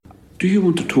Do you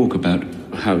want to talk about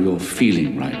how you're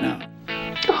feeling right now?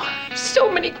 Oh,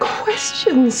 so many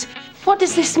questions. What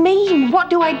does this mean? What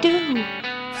do I do?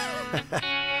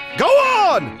 Go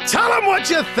on! Tell them what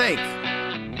you think!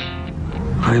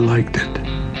 I liked it.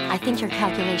 I think your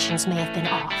calculations may have been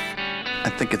off.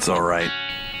 I think it's all right.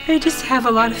 I just have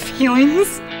a lot of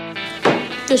feelings.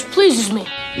 This pleases me.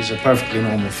 These are perfectly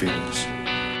normal feelings.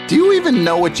 Do you even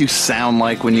know what you sound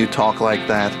like when you talk like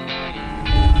that?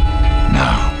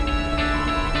 Now,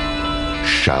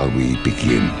 shall we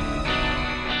begin?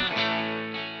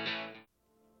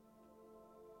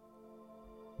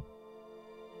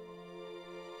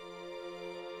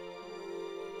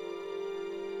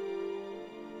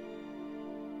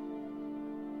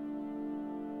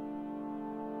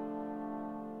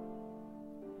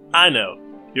 I know.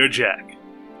 You're Jack.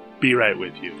 Be right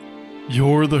with you.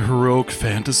 You're the heroic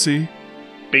fantasy?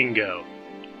 Bingo.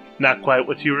 Not quite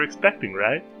what you were expecting,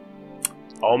 right?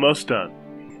 Almost done.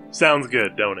 Sounds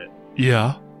good, don't it?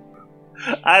 Yeah.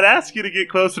 I'd ask you to get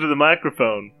closer to the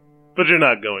microphone, but you're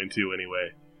not going to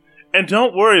anyway. And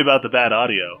don't worry about the bad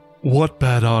audio. What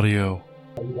bad audio?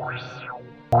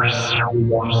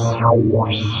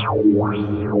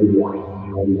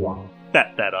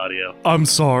 That audio. I'm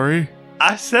sorry.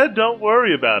 I said don't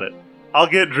worry about it. I'll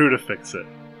get Drew to fix it.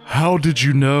 How did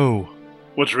you know?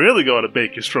 What's really going to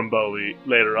bake your stromboli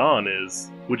later on is,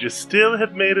 would you still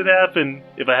have made it happen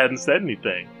if I hadn't said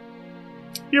anything?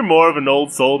 You're more of an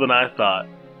old soul than I thought.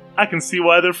 I can see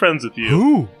why they're friends with you.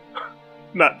 Who?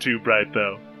 Not too bright,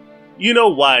 though. You know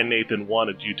why Nathan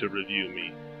wanted you to review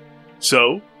me.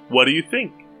 So, what do you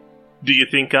think? Do you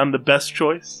think I'm the best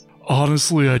choice?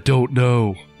 Honestly, I don't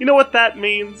know. You know what that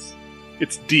means?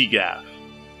 It's DGAF.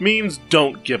 Means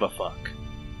don't give a fuck.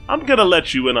 I'm gonna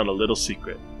let you in on a little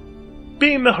secret.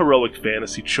 Being the heroic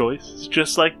fantasy choice is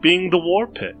just like being the war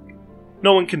pick.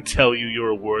 No one can tell you you're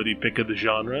a worthy pick of the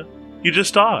genre. You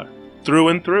just are, through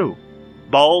and through.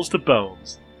 Balls to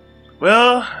bones.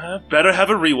 Well, I better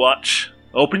have a rewatch.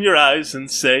 Open your eyes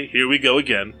and say, here we go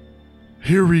again.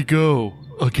 Here we go,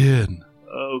 again.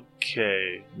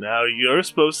 Okay, now you're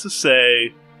supposed to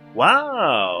say,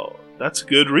 wow, that's a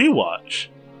good rewatch.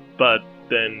 But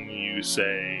then you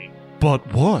say...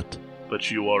 But what? But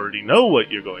you already know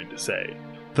what you're going to say.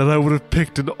 That I would have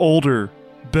picked an older,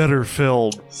 better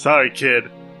film. Sorry, kid.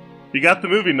 You got the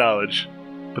movie knowledge,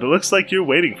 but it looks like you're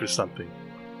waiting for something.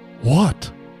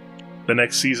 What? The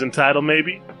next season title,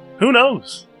 maybe? Who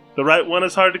knows? The right one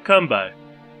is hard to come by.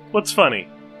 What's funny?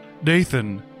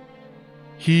 Nathan,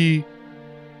 he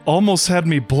almost had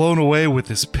me blown away with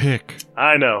his pick.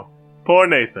 I know. Poor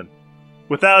Nathan.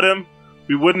 Without him,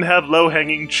 we wouldn't have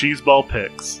low-hanging cheeseball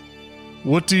picks.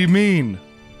 What do you mean,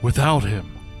 without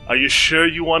him? Are you sure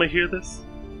you want to hear this?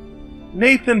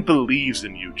 Nathan believes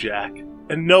in you, Jack,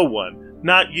 and no one,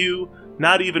 not you,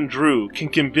 not even Drew, can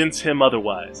convince him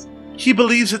otherwise. He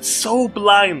believes it so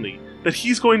blindly that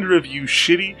he's going to review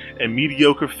shitty and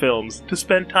mediocre films to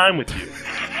spend time with you.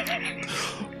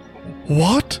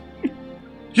 What?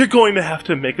 You're going to have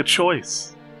to make a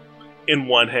choice. In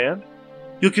one hand,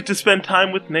 you'll get to spend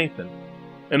time with Nathan,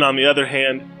 and on the other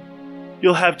hand,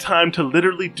 you'll have time to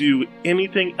literally do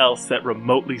anything else that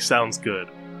remotely sounds good.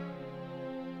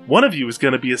 One of you is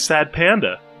going to be a sad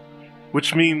panda,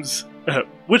 which means,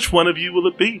 which one of you will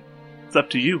it be? It's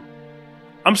up to you.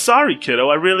 I'm sorry, kiddo,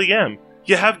 I really am.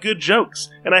 You have good jokes,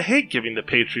 and I hate giving the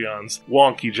Patreons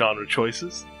wonky genre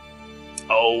choices.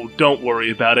 Oh, don't worry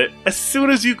about it. As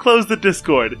soon as you close the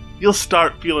Discord, you'll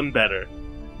start feeling better.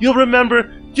 You'll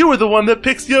remember you were the one that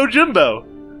picks Yojimbo.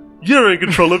 You're in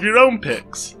control of your own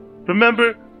picks.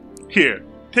 Remember? Here,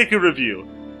 take a review.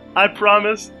 I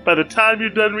promise, by the time you're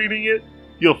done reading it,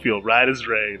 you'll feel right as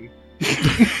rain.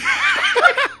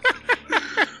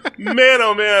 Man,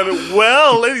 oh man.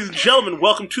 Well, ladies and gentlemen,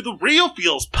 welcome to the Real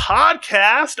Feels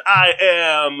podcast. I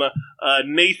am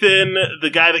Nathan,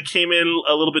 the guy that came in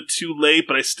a little bit too late,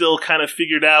 but I still kind of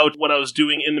figured out what I was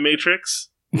doing in the Matrix.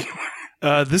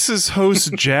 This is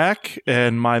host Jack,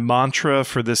 and my mantra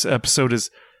for this episode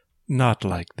is, not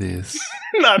like this.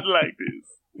 Not like this.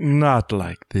 Not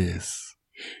like this.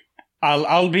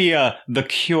 I'll be the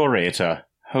curator,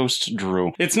 host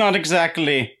Drew. It's not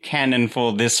exactly canon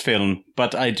for this film,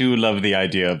 but I do love the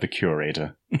idea of the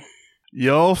curator.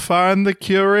 You'll find the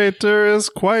curator is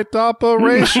quite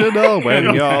operational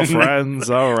when your friends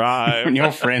arrive. When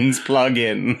your friends plug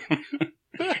in.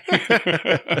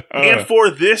 And for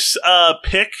this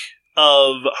pick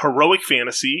of heroic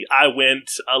fantasy, I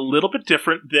went a little bit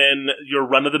different than your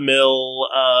run-of-the-mill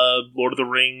Lord of the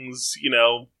Rings,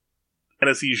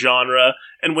 fantasy genre,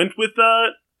 and went with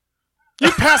You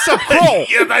passed up Kroll.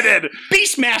 Yes, I did.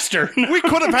 Beastmaster. We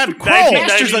could have had Kroll.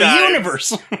 Masters of the 1999. Universe.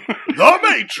 The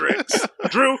Matrix.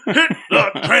 Drew, hit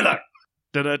the trailer.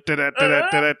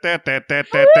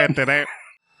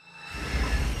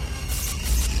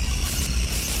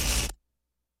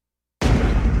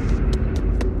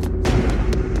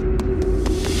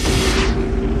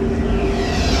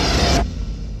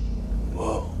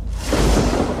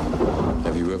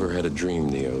 Have you ever had a dream,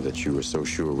 Neo, that you were so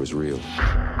sure was real?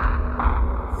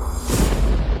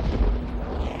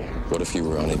 What if you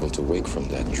were unable to wake from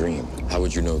that dream? How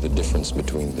would you know the difference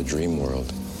between the dream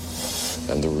world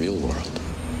and the real world?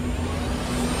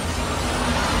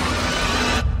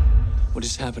 What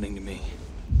is happening to me?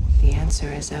 The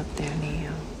answer is out there,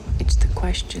 Neo. It's the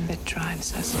question that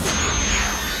drives us.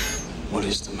 What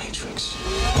is the Matrix?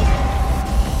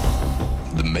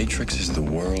 The Matrix is the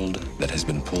world that has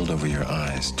been pulled over your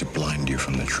eyes to blind you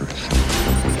from the truth.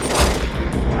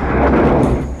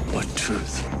 What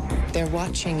truth? They're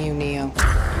watching you, Neo.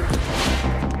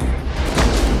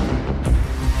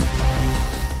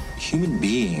 Human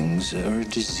beings are a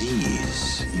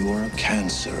disease. You are a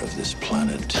cancer of this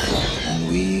planet. And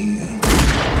we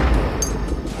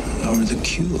are the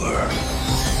cure.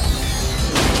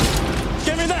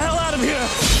 Get me the hell out of here!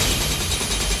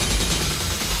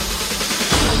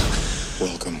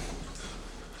 Welcome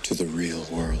to the real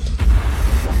world.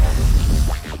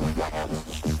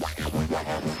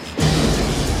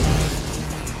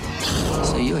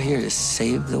 So you're here to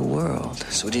save the world.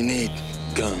 So what do you need?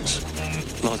 Guns.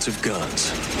 Lots of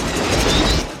guns.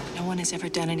 No one has ever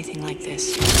done anything like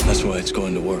this. That's why it's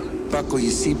going to work. Buckle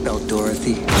your seatbelt,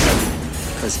 Dorothy.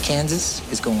 Because Kansas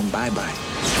is going bye-bye.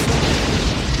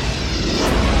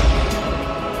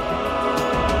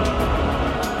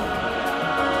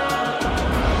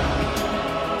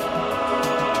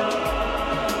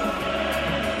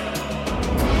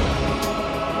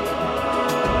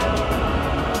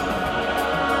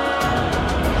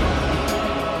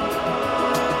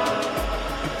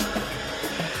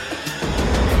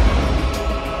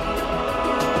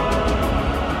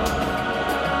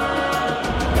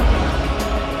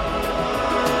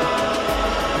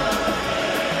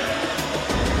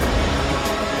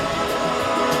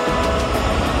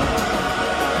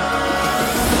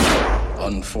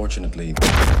 Unfortunately,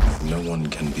 no one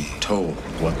can be told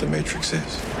what the Matrix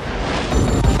is.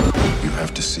 You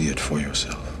have to see it for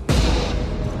yourself.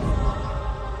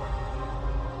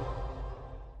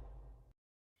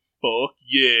 Fuck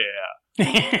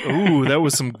yeah. Ooh, that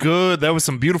was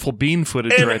some beautiful bean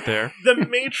footage And right there. The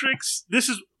Matrix, let's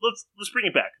bring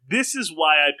it back. This is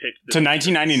why I picked To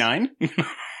 1999?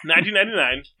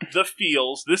 1999, the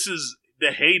feels. This is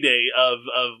the heyday of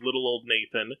little old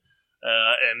Nathan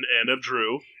and of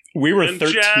Drew. We were and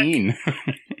 13.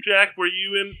 Jack, were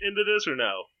you into this or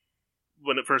no?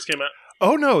 When it first came out?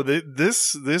 Oh no,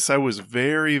 this I was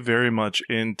very, very much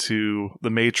into The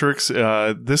Matrix.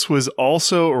 This was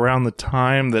also around the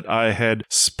time that I had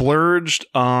splurged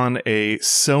on a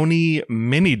Sony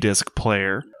mini disc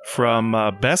player from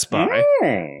Best Buy.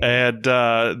 And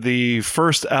the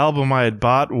first album I had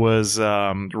bought was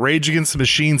Rage Against the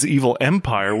Machine's Evil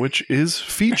Empire, which is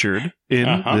featured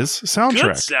in this soundtrack.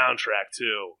 Good soundtrack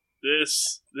too.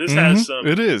 This has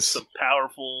some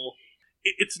powerful.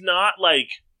 It's not like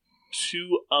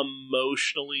too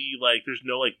emotionally, like there's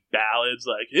no like ballads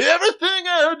like everything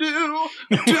I do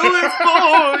it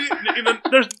for you. You know,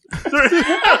 there's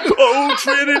oh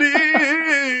Trinity.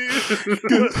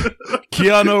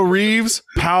 Keanu Reeves,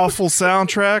 powerful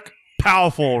soundtrack,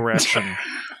 powerful erection.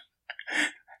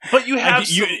 But you have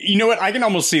you know what? I can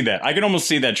almost see that. I can almost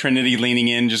see that Trinity leaning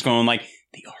in, just going like,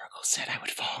 "The Oracle said I would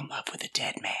fall in love with a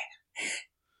dead man.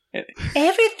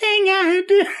 Everything I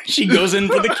do." She goes in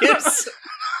for the kiss.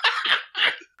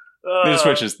 Then it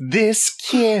switches. This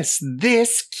kiss.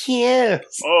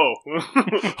 Oh.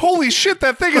 Holy shit,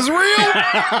 that thing is real!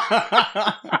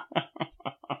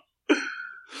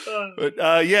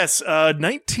 But, yes,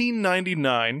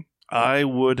 1999, I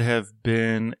would have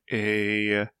been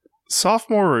a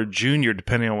sophomore or a junior,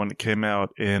 depending on when it came out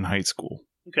in high school.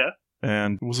 Okay.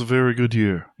 And it was a very good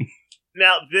year.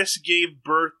 Now, this gave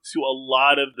birth to a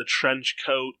lot of the trench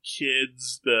coat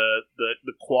kids, the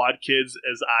quad kids,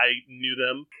 as I knew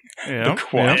them. Yeah, the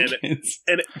quad kids.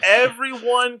 And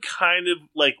everyone kind of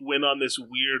like went on this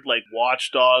weird like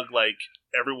watchdog, like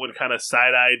everyone kind of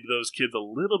side-eyed those kids a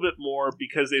little bit more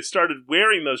because they started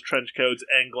wearing those trench coats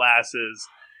and glasses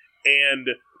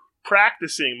and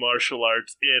practicing martial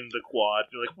arts in the quad.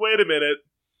 You're like, wait a minute.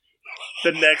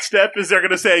 The next step is they're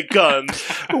going to say guns,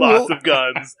 lots of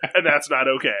guns, and that's not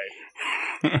okay.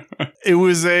 It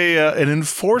was an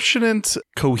unfortunate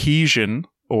cohesion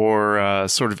or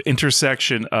sort of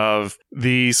intersection of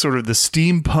the sort of the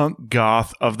steampunk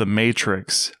goth of the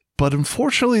Matrix. But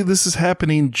unfortunately, this is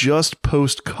happening just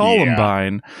post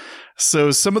Columbine. Yeah.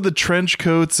 So some of the trench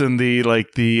coats and the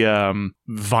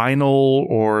vinyl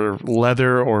or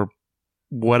leather or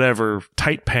whatever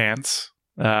tight pants.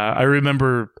 I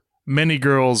remember many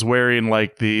girls wearing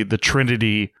like the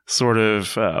Trinity sort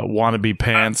of wannabe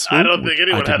pants. I don't think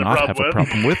anyone had a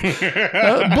problem with.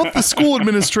 But the school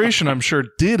administration, I'm sure,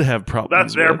 did have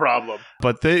problems. That's their problem.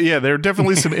 But there are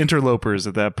definitely some interlopers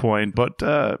at that point. But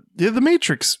the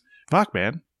Matrix, fuck,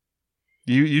 man,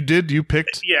 you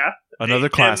picked another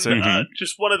classic. And,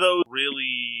 just one of those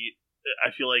really.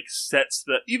 I feel like sets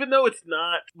even though it's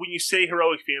not, when you say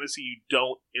heroic fantasy, you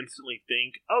don't instantly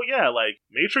think, oh yeah, like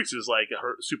Matrix is like a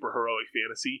super heroic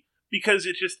fantasy, because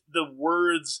it just, the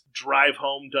words drive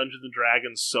home Dungeons and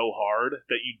Dragons so hard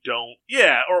that you don't,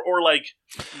 or like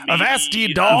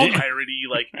Avasti dog, piratey,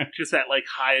 like just that like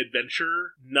high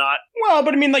adventure, not well,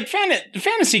 but I mean, like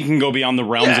fantasy can go beyond the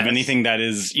realms of anything that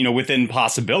is, within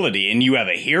possibility, and you have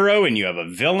a hero, and you have a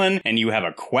villain, and you have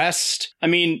a quest. I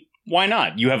mean, why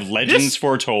not? You have legends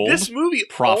foretold. This movie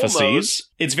prophecies.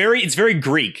 It's very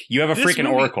Greek. You have a freaking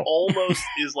oracle. Almost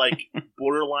is like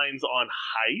borderlines on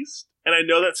heist. And I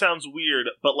know that sounds weird,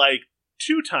 but like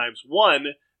 2 times.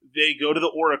 One, they go to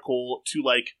the oracle to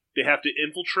like, they have to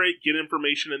infiltrate, get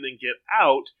information, and then get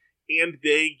out. And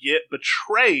they get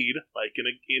betrayed, like in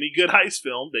any good heist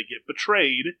film, they get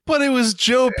betrayed. But it was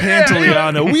Joe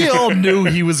Pantoliano. We all knew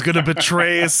he was going to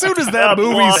betray as soon as that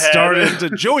movie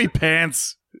started. Joey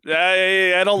Pants.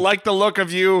 I don't like the look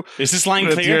of you. Is this line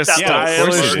with clear? Your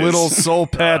stylish little soul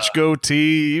patch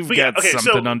goatee. You've got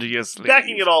something under your sleeve.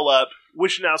 Backing it all up,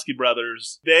 Wachowski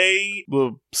brothers,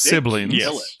 siblings. They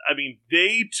kill it. I mean,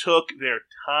 they took their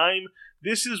time.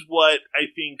 This is what I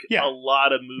think a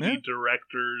lot of movie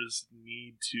directors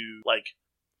need to like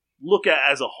look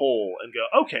at as a whole and go,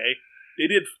 okay, they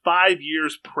did 5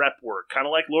 years prep work, kind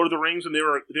of like Lord of the Rings when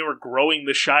they were growing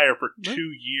the Shire for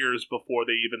 2 years before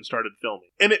they even started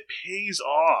filming, and it pays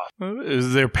off.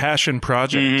 Is their passion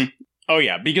project? Mm-hmm. Oh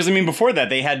yeah, because I mean, before that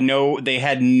they had no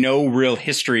real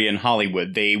history in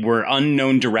Hollywood. They were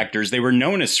unknown directors. They were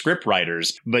known as script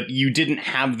writers, but you didn't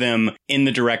have them in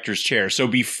the director's chair. So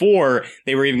before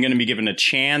they were even going to be given a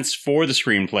chance for the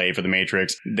screenplay for The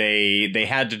Matrix, they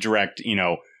had to direct,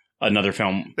 another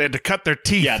film. They had to cut their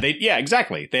teeth. Yeah,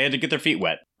 exactly. They had to get their feet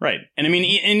wet. Right. And I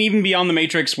mean, and even beyond The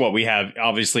Matrix, we have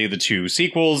obviously the 2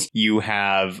 sequels. You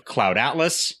have Cloud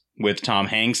Atlas with Tom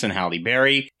Hanks and Halle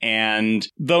Berry. And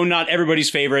though not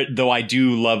everybody's favorite, though I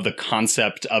do love the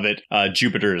concept of it,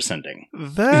 Jupiter Ascending.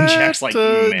 That, Jack's like,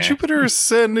 Jupiter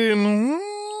Ascending...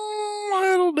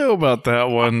 I don't know about that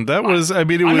one. That was, I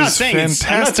mean, it was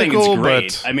fantastical,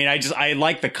 but I mean, I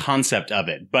like the concept of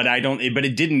it, but but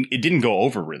it didn't go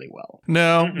over really well.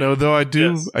 No, though I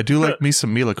do like me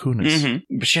some Mila Kunis.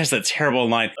 Mm-hmm. But she has that terrible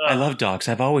line, I love dogs.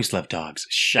 I've always loved dogs.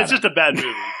 Shut up. It's just a bad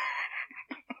movie.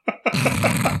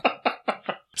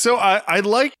 So I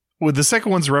like, with the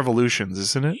second one's Revolutions,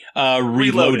 isn't it?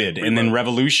 Reloaded. And then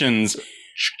Revolutions.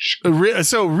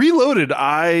 So Reloaded,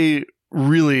 I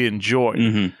really enjoy.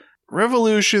 Mm-hmm.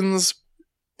 Revolutions,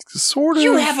 sort of.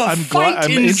 You have a fight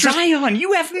in Zion.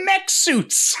 You have mech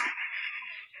suits.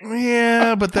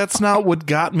 Yeah, but that's not what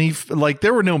got me. Like,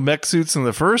 there were no mech suits in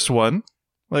the first one.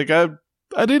 Like, I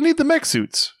didn't need the mech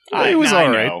suits. It was all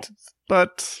right.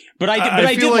 But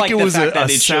I did like the fact that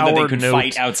it showed that they could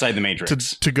fight outside the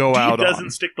Matrix. To go out on. Doesn't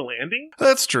stick the landing?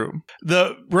 That's true.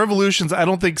 The Revolutions, I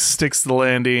don't think sticks the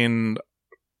landing.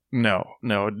 No,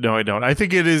 I don't. I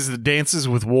think it is the Dances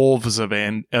with Wolves of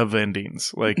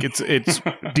endings. Like, it's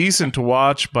decent to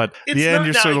watch, but the end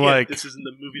you're sort of like... This isn't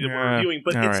the movie that we're reviewing,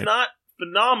 but it's not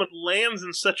phenomenal. It lands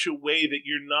in such a way that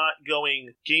you're not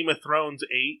going Game of Thrones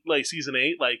 8, like season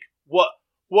 8, like, what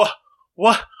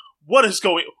is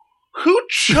going... Who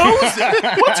chose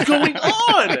it? What's going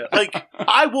on? Like,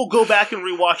 I will go back and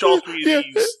rewatch all 3 of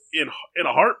these in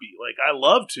a heartbeat. Like, I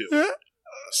love to.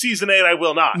 Season 8, I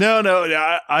will not. No,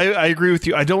 I agree with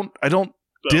you. I don't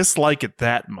dislike it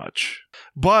that much.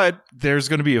 But there's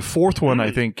going to be a 4th one.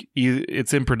 I think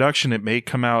it's in production. It may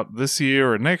come out this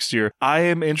year or next year. I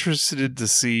am interested to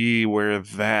see where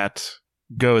that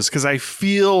goes, because I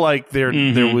feel like there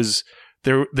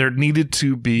needed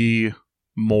to be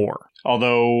more.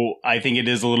 Although I think it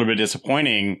is a little bit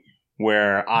disappointing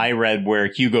where I read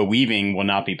where Hugo Weaving will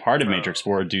not be part of Matrix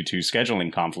 4 due to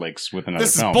scheduling conflicts with another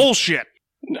film. This is bullshit.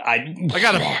 I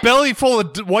got a belly full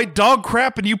of white dog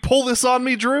crap, and you pull this on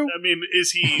me, Drew? I mean, is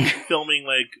he filming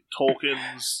like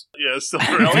Tolkien's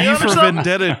Silmarillion V or for something?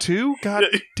 Vendetta 2? God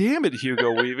damn it,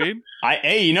 Hugo Weaving.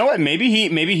 Hey, you know what? Maybe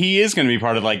he is going to be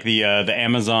part of like the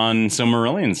Amazon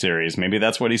Silmarillion series. Maybe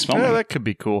that's what he's filming. Yeah, that could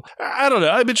be cool. I don't know.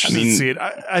 I'm interested to see it.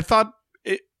 I thought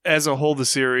it, as a whole the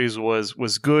series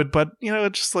was good, but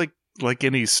it's just like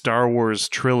any Star Wars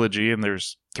trilogy, and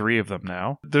there's 3 of them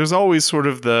now. There's always sort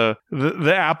of the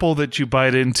apple that you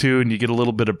bite into and you get a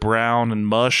little bit of brown and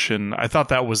mush, and I thought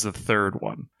that was the 3rd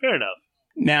one. Fair enough.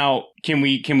 Now, can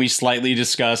we slightly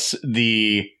discuss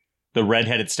the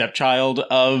redheaded stepchild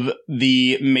of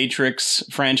the Matrix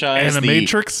franchise?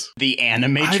 Animatrix? The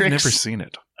Animatrix? I've never seen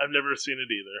it. I've never seen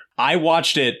it either. I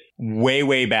watched it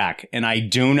way back, and I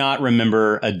do not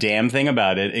remember a damn thing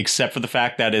about it, except for the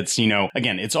fact that it's,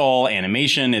 again, it's all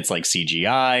animation, it's like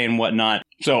CGI and whatnot.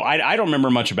 So I don't remember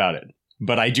much about it,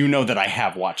 but I do know that I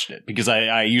have watched it because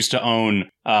I used to own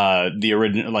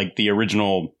the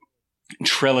original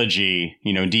trilogy,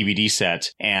 DVD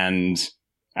set, and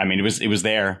I mean, it was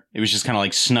there. It was just kind of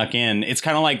like snuck in. It's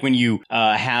kind of like when you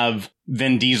have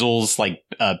Vin Diesel's like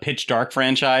Pitch Dark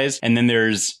franchise, and then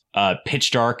there's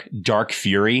Pitch Dark, Dark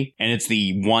Fury, and it's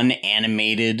the one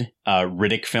animated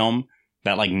Riddick film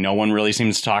that like no one really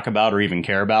seems to talk about or even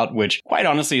care about, which quite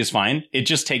honestly is fine. It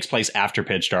just takes place after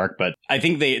Pitch Dark, but I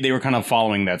think they were kind of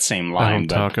following that same line. I don't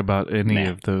talk about any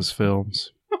of those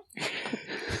films.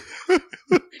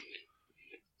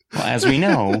 Well, as we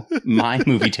know, my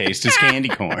movie taste is candy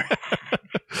corn.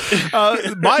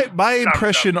 My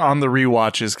impression on the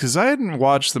rewatches, because I hadn't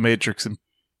watched The Matrix in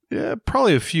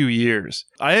probably a few years.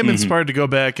 I am inspired to go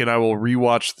back and I will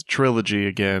rewatch the trilogy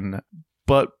again.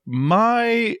 But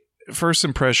my first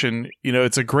impression,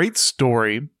 it's a great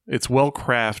story. It's well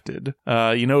crafted.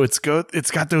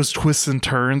 It's got those twists and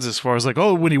turns as far as like,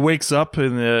 when he wakes up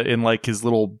in like his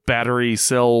little battery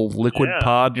cell liquid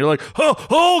pod, you're like,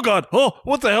 oh god,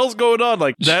 what the hell's going on?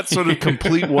 Like that sort of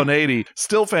complete 180.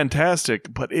 Still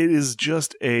fantastic, but it is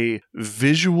just a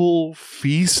visual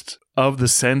feast of the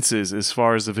senses as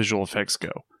far as the visual effects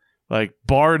go. Like,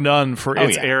 bar none for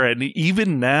its era. And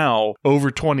even now,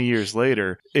 over 20 years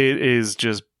later, it is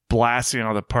just blasting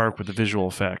out of the park with the visual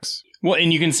effects. Well,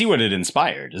 and you can see what it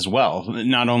inspired as well,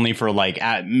 not only for like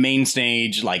main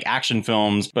stage like action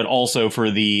films, but also for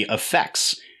the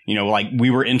effects. Like we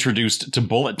were introduced to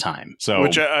bullet time, so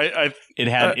which I think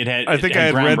I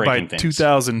had read by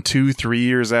 2002, 3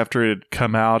 years after it had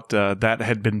come out, that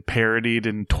had been parodied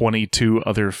in 22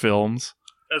 other films.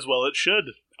 As well, it should.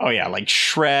 Oh yeah, like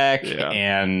Shrek,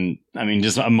 and I mean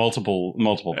just multiple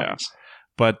things.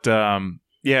 But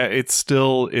it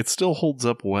still holds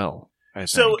up well. I think.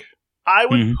 So I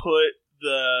would put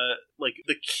the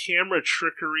camera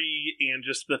trickery and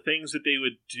just the things that they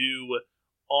would do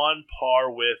on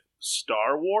par with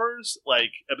Star Wars,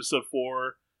 like Episode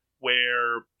 4,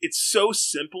 where it's so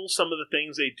simple, some of the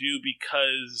things they do,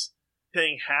 because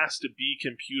thing has to be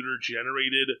computer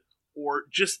generated, or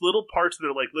just little parts that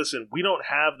are like, listen, we don't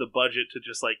have the budget to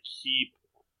just like keep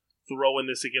throwing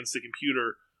this against the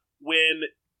computer. And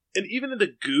even in the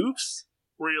goofs,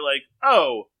 where you're like,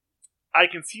 I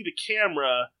can see the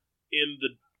camera in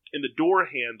the door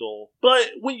handle,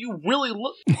 but when you really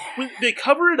look, when they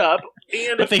cover it up,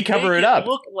 and but they cover it up,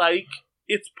 look like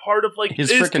it's part of like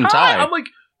his freaking tie. I'm like,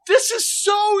 this is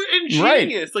so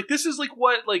ingenious. Right. Like this is like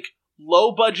what like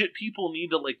low budget people need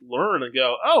to like learn and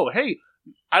go, hey,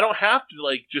 I don't have to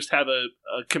like just have a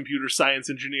computer science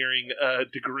engineering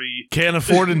degree. Can't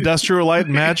afford Industrial Light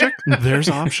and Magic? There's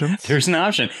options. There's an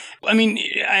option. I mean,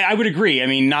 I would agree. I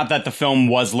mean, not that the film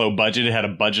was low budget. It had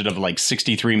a budget of like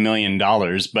 $63 million.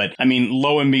 But I mean,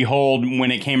 lo and behold,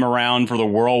 when it came around for the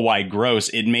worldwide gross,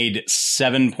 it made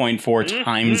 7.4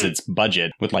 times its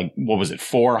budget with like, what was it?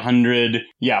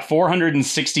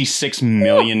 $466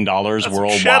 million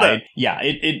worldwide. Yeah,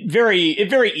 it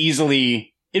very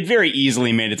easily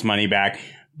made its money back.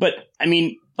 But I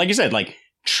mean, like you said, like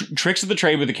tricks of the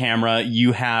trade with the camera.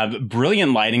 You have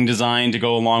brilliant lighting design to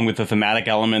go along with the thematic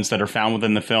elements that are found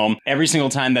within the film. Every single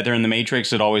time that they're in the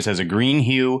Matrix, it always has a green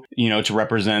hue, to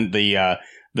represent the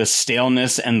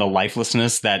staleness and the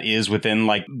lifelessness that is within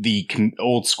like the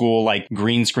old school like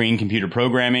green screen computer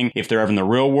programming. If they're ever in the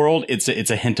real world, it's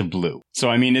a hint of blue. So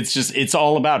I mean, it's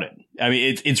all about it. I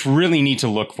mean, it's really neat to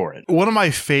look for it. One of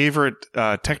my favorite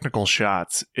technical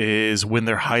shots is when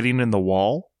they're hiding in the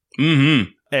wall. Mm-hmm.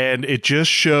 and it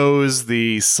just shows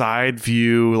the side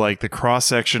view, like the cross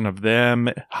section of them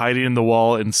hiding in the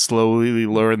wall and slowly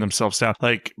lowering themselves down,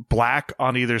 like black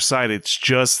on either side. It's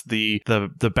just the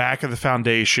back of the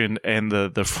foundation and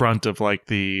the front of like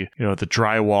the the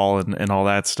drywall and all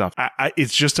that stuff.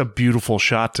 It's just a beautiful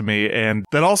shot to me, and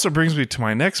that also brings me to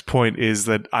my next point, is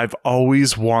that I've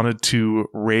always wanted to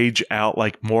rage out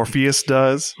like Morpheus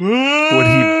does when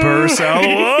he bursts out.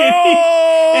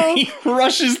 And he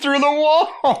rushes through the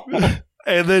wall.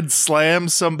 And then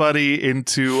slams somebody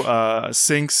into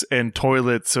sinks and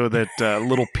toilets so that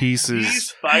little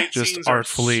pieces just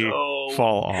artfully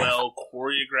fall off. Well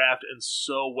choreographed and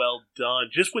so well done.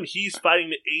 Just when he's fighting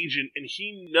the agent and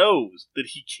he knows that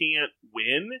he can't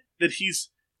win, but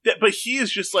he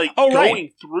is just like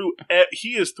going through.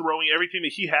 He is throwing everything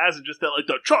that he has and just that like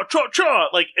the cha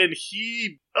like, and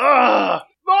he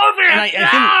Morpheus! And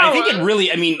I think it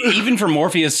really, I mean, even for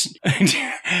Morpheus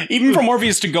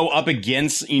to go up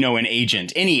against, an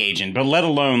agent, any agent, but let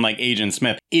alone like Agent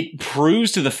Smith, it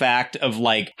proves to the fact of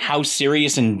like how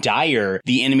serious and dire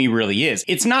the enemy really is.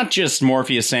 It's not just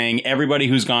Morpheus saying everybody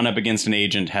who's gone up against an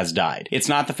agent has died. It's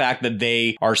not the fact that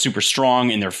they are super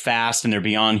strong and they're fast and they're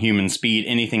beyond human speed,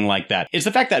 anything like that. It's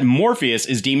the fact that Morpheus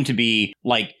is deemed to be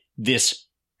like this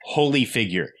holy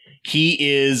figure. He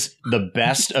is the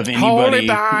best of anybody. Holy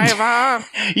diver!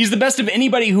 He's the best of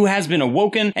anybody who has been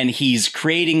awoken, and he's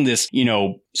creating this,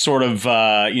 sort of,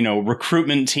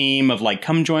 recruitment team of like,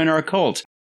 come join our cult.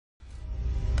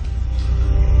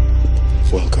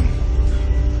 Welcome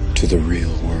to the real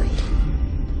world.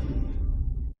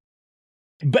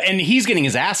 And he's getting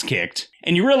his ass kicked,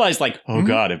 and you realize, like, oh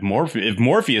god, if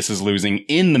Morpheus is losing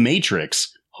in the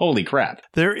Matrix, holy crap.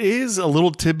 There is a little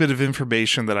tidbit of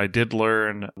information that I did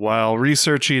learn while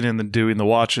researching and then doing the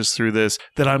watches through this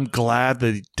that I'm glad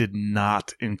they did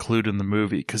not include in the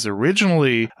movie. Because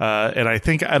originally, and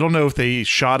I don't know if they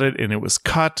shot it and it was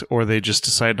cut or they just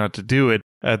decided not to do it,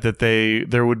 that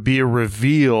there would be a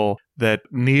reveal that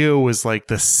Neo was like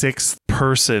the sixth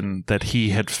person that he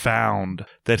had found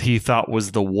that he thought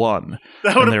was the one.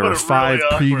 And there were five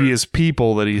previous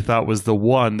people that he thought was the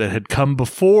one that had come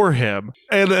before him.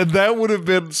 And that would have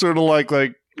been sort of like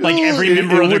every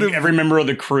member of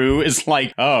the crew is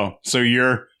like, oh, so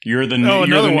you're the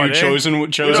new chosen one.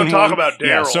 We don't talk about Daryl.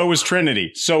 Yeah, so was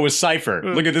Trinity. So was Cypher.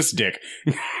 Look at this dick.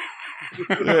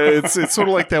 It's sort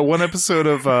of like that one episode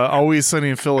of Always Sunny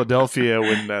in Philadelphia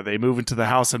when they move into the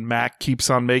house and Mac keeps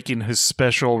on making his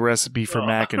special recipe for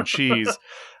mac and cheese,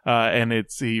 and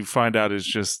you find out it's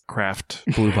just Kraft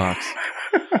Blue Box.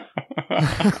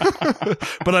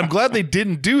 But I'm glad they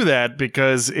didn't do that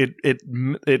because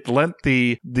it lent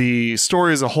the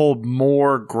story as a whole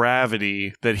more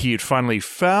gravity that he had finally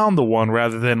found the one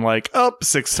rather than like,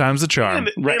 6 times the charm. And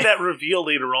that reveal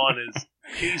later on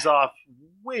pays off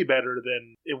way better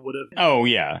than it would have. Oh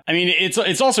yeah, I mean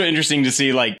it's also interesting to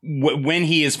see like when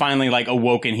he is finally like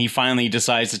awoken, he finally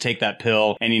decides to take that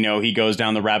pill, and he goes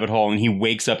down the rabbit hole and he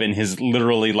wakes up in his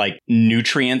literally like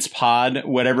nutrients pod,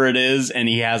 whatever it is, and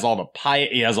he has all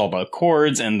the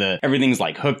cords and everything's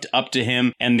like hooked up to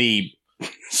him, and the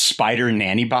spider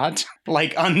nanny bot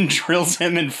like undrills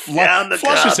him and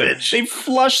flushes him. They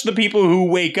flush the people who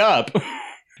wake up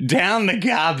down the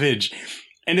garbage.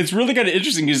 And it's really kind of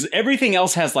interesting because everything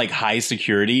else has like high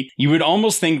security. You would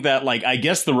almost think that like, I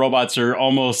guess the robots are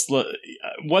almost,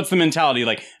 what's the mentality?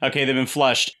 Like, okay, they've been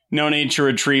flushed. No need to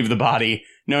retrieve the body.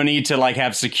 No need to like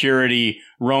have security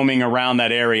roaming around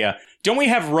that area. Don't we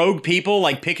have rogue people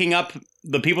like picking up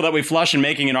the people that we flush and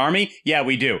making an army? Yeah,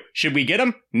 we do. Should we get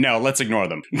them? No, let's ignore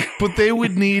them. But they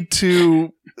would need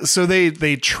to, so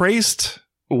they traced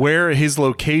where his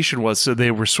location was, so they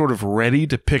were sort of ready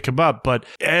to pick him up. But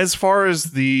as far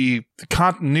as the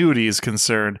continuity is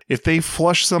concerned, if they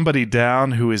flush somebody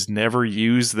down who has never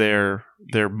used their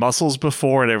muscles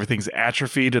before and everything's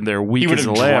atrophied and they're weak as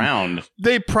a lamb,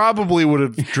 they probably would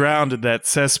have drowned in that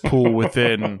cesspool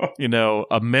within,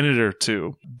 a minute or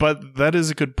two. But that is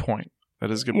a good point. That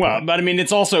is a good point. Well, but I mean,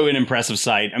 it's also an impressive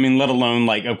sight. I mean, let alone,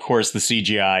 like, of course, the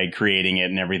CGI creating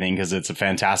it and everything, because it's a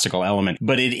fantastical element.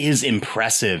 But it is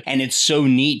impressive, and it's so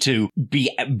neat to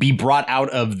be brought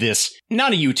out of this,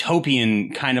 not a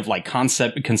utopian kind of like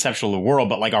conceptual world,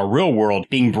 but like our real world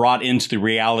being brought into the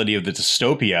reality of the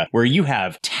dystopia, where you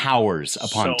have towers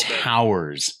upon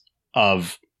towers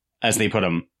of, as they put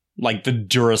them, like the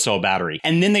Duracell battery.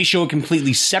 And then they show a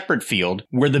completely separate field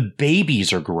where the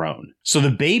babies are grown. So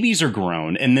the babies are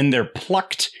grown and then they're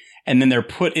plucked and then they're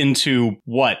put into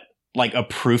what? Like a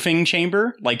proofing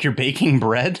chamber? Like you're baking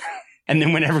bread? And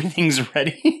then when everything's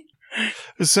ready?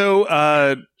 So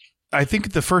I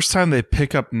think the first time they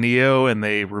pick up Neo and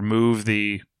they remove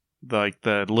the like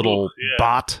the little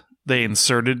bot they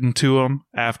inserted into him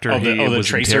after he was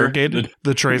tracer? interrogated.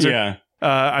 The tracer. Yeah.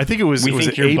 I think it was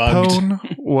Apone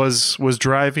was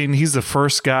driving. He's the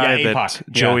first guy that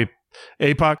Joey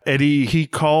APOC, and he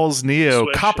calls Neo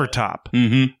Copper Top,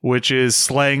 which is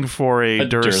slang for a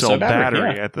Duracell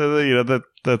battery. Yeah.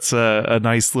 That's a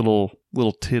nice little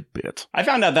tidbit. I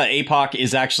found out that APOC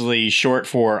is actually short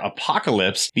for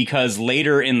Apocalypse because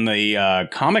later in the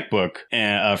comic book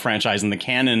franchise, in the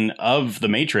canon of The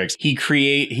Matrix, he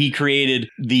created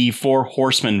the 4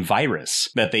 Horsemen virus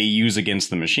that they use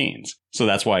against the machines. So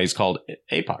that's why he's called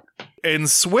APOC. And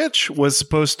Switch was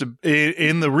supposed to,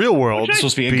 in the real world,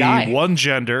 supposed to be a guy, one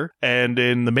gender, and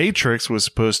in The Matrix was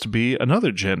supposed to be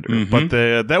another gender. But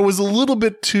that was a little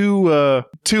bit too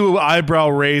eyebrow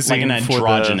raising, like an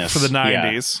androgynous for the 90s.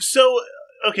 Yeah. So,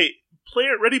 okay,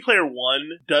 Ready Player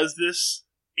One does this,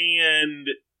 and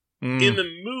in the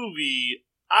movie,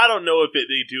 I don't know if they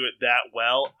do it that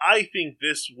well. I think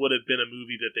this would have been a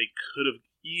movie that they could have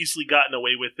easily gotten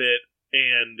away with it,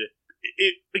 and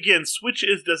again, Switch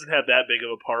doesn't have that big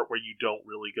of a part where you don't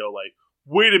really go like,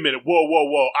 wait a minute,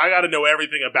 whoa, I gotta know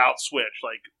everything about Switch.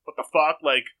 Like, what the fuck?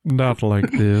 Like, not like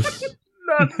this.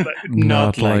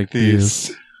 not like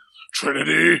this.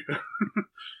 Trinity.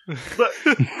 But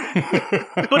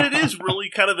it is really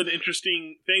kind of an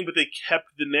interesting thing, but they kept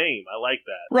the name. I like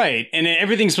that. Right. And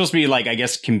everything's supposed to be like, I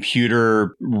guess,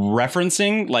 computer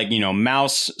referencing, like,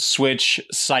 mouse, switch,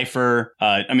 cipher.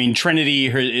 Trinity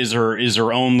is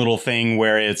her own little thing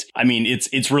where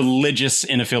it's religious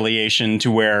in affiliation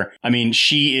to where,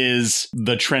 she is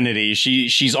the Trinity.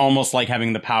 She's almost like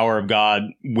having the power of God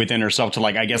within herself to,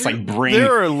 like, I guess, like bring.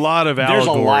 There are a lot of allegories.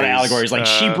 There's a lot of allegories. Like,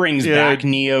 she brings back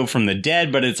Neo from the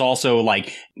dead, but it's also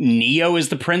like Neo is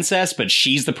the princess, but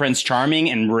she's the Prince Charming,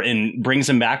 and brings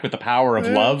him back with the power of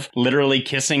love, literally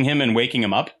kissing him and waking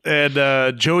him up.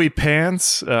 And Joey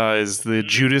Pants is the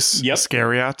Judas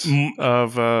Iscariot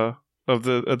of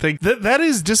the thing. That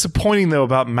is disappointing though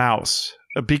about Mouse.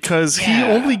 Because he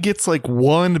only gets like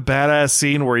one badass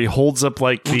scene where he holds up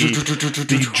like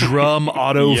the drum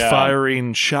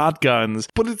auto-firing shotguns,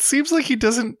 but it seems like he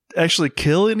doesn't actually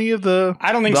kill any of the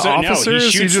I don't think so. officers. No,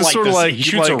 he shoots just like sort of like he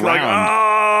shoots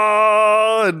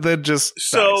around, and then just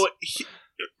so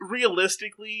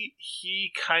realistically,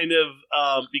 he kind of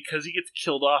because he gets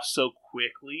killed off so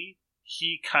quickly,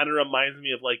 he kind of reminds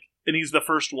me of like, and he's the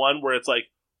first one where it's like,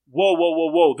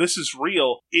 whoa, this is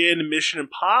real. In Mission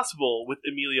Impossible with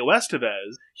Emilio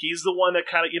Estevez, he's the one that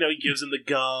kind of, he gives him the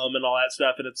gum and all that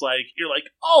stuff, and it's like, you're like,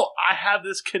 oh, I have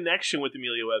this connection with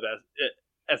Emilio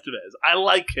Estevez. I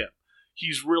like him.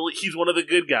 He's one of the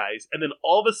good guys. And then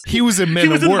all of a sudden, he was in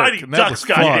Men at Work, Mighty and that Ducks, was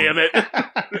fun. goddammit.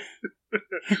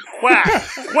 Quack,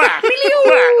 quack, quack.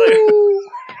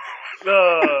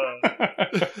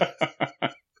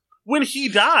 When he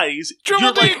dies,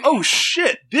 you're like, oh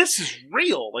shit, this is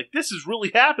real. Like, this is really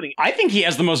happening. I think he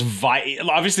has the most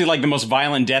obviously like the most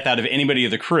violent death out of anybody of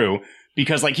the crew,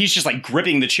 because like he's just like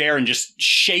gripping the chair and just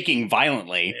shaking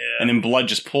violently, and then blood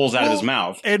just pulls out of his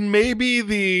mouth. And maybe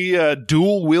the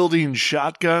dual wielding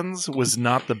shotguns was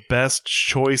not the best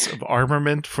choice of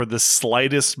armament for the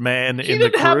slightest man in the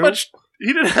crew.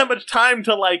 He didn't have much time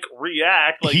to like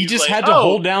react. Like, he just had to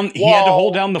hold down. He had to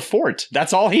hold down the fort.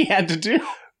 That's all he had to do.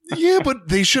 Yeah, but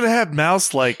they should have had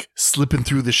Mouse like slipping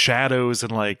through the shadows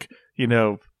and like,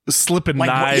 slipping like,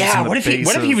 knives in the face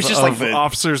what if he was just like the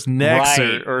officers' necks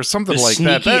or something like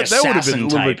that. That would have been a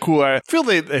little bit cooler. I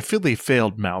feel they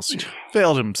failed Mouse here.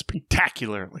 Failed him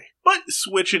spectacularly. But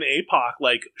Switch and APOC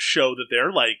like show that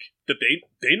they're like that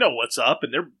they know what's up,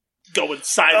 and they're going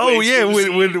sideways. Oh yeah,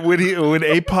 when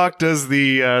APOC does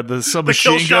the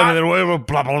submachine gun and then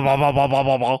blah blah blah blah blah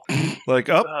blah blah, like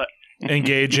up.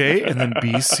 Engage A and then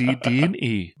B, C, D, and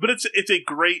E. But it's a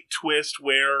great twist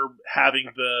where having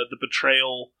the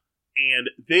betrayal, and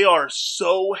they are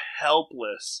so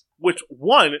helpless. Which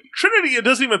one, Trinity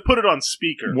doesn't even put it on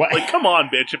speaker. What? Like, come on,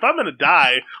 bitch! If I'm gonna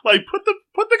die, like put the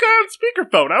guy on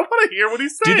speakerphone. I want to hear what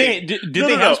he's saying. Did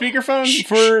they have speakerphone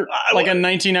for like a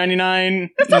 1999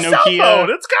 it's a Nokia? Cell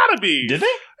phone. It's gotta be. Did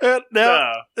they?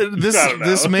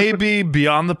 This may be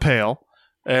beyond the pale.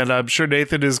 And I'm sure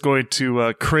Nathan is going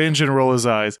to cringe and roll his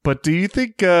eyes. But do you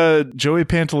think Joey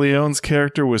Pantaleone's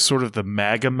character was sort of the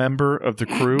MAGA member of the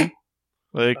crew?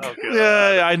 Like,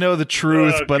 yeah, I know the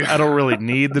truth, but I don't really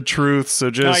need the truth. So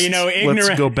just let's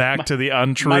go back to the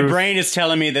untruth. My brain is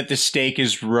telling me that the stake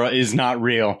is not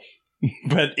real,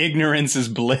 but ignorance is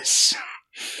bliss.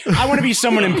 I want to be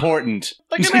someone important.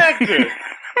 Like an actor.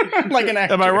 Like an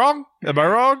actor. Am I wrong?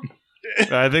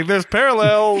 I think there's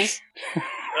parallels.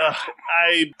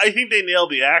 I think they nailed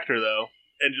the actor though,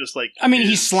 and just like. I mean,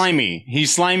 he's slimy.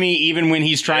 He's slimy even when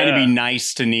he's trying to be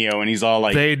nice to Neo, and he's all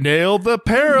like, they nailed the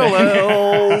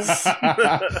parallels.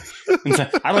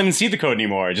 I don't even see the code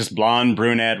anymore. Just blonde,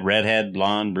 brunette, redhead,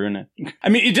 blonde, brunette. I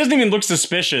mean, it doesn't even look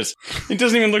suspicious.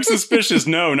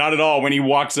 No, not at all. When he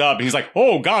walks up, and he's like,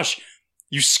 "Oh gosh,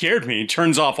 you scared me."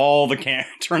 Turns off all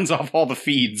the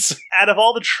feeds. Out of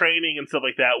all the training and stuff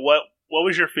like that, what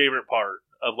was your favorite part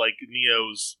of like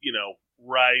Neo's,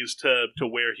 rise to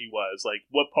where he was? Like,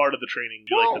 what part of the training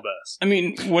do you like the best? I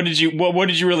mean, what did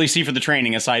you really see for the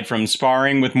training aside from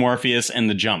sparring with Morpheus and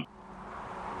the jump?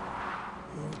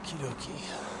 Okie dokie.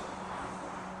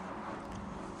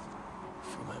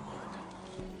 For my mind.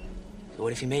 So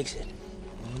what if he makes it?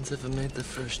 No one's ever made the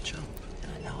first jump.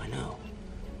 I know.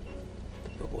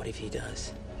 But what if he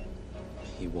does?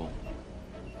 He won't.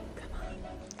 Come on.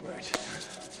 Right.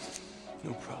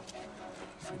 No problem.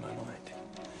 Free my mind.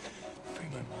 Free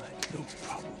my mind. No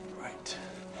problem. Right.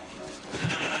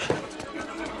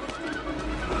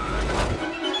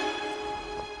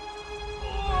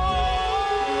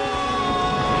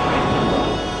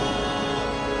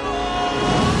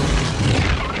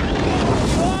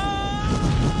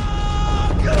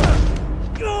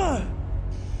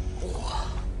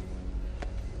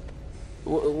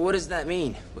 What does that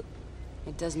mean?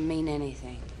 It doesn't mean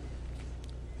anything.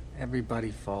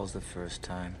 Everybody falls the first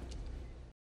time.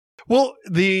 Well,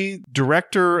 the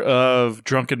director of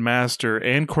Drunken Master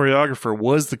and choreographer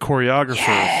was the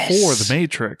choreographer for The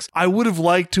Matrix. I would have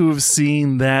liked to have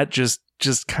seen that just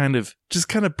kind of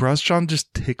brushed on,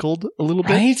 just tickled a little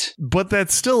bit. Right? But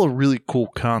that's still a really cool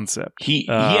concept. He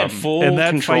had full and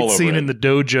that control fight scene over it. in the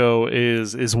dojo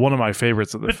is one of my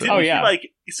favorites of the film.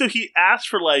 So he asked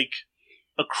for like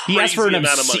a crazy He asked for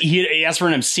amount of money. He asked for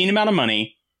an obscene amount of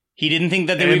money. He didn't think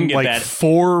that they would even get like that.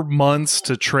 4 months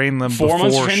to train them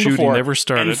before shooting ever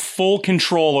started. And full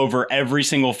control over every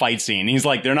single fight scene. He's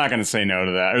like, they're not going to say no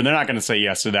to that, or they're not going to say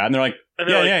yes to that. And they're like,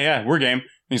 yeah, we're game. And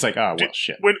he's like, oh, well,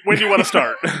 shit. When do you want to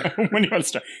start? When do you want to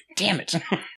start? Damn it.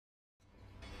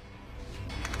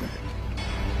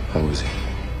 How was he?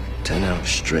 10 hours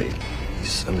straight.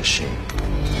 He's a machine.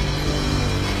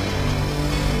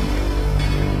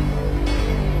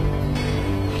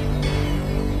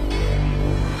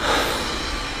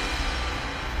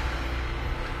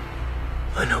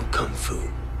 I know Kung Fu.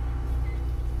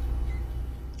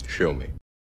 Show me.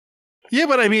 Yeah,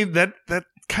 but I mean, that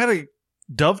kind of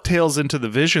dovetails into the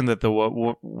vision that the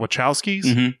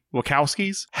Wachowskis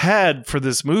had for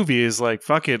this movie. Is like,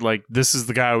 fuck it, like, this is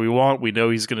the guy we want. We know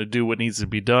he's going to do what needs to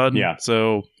be done. Yeah.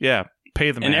 So, yeah,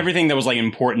 pay the man. And everything that was like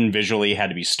important visually had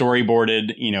to be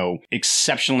storyboarded,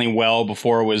 exceptionally well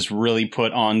before it was really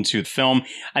put onto film.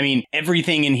 I mean,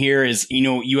 everything in here is,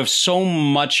 you have so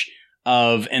much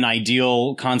of an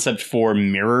ideal concept for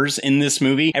mirrors in this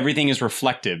movie. Everything is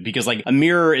reflective because like a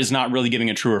mirror is not really giving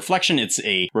a true reflection. It's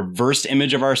a reversed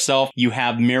image of ourself. You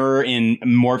have mirror in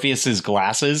Morpheus's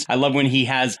glasses. I love when he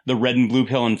has the red and blue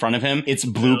pill in front of him. It's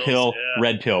blue pill,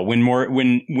 red pill.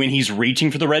 When he's reaching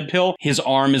for the red pill, his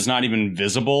arm is not even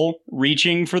visible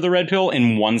reaching for the red pill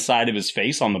in one side of his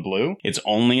face on the blue. It's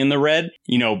only in the red.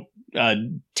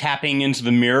 Tapping into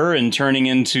the mirror and turning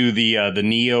into the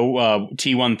Neo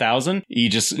T-1000. He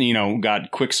just,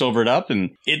 got quicksilvered up,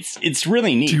 and it's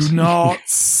really neat. Do not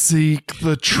seek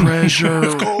the treasure.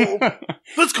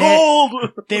 It's cold.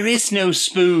 There is no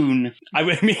spoon.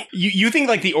 I mean, you think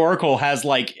like the Oracle has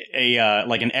like a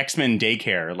like an X-Men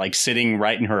daycare, like sitting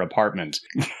right in her apartment.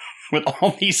 With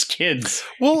all these kids.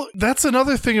 Well, that's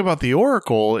another thing about the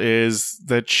Oracle is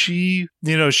that she's,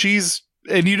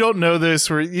 and you don't know this,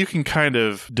 or you can kind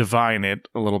of divine it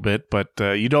a little bit, but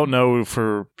you don't know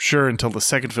for sure until the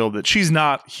second film that she's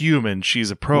not human.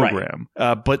 She's a program.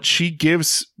 Right. But she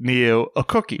gives Neo a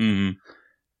cookie. Mm-hmm.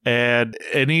 And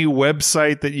any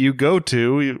website that you go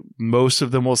to, most of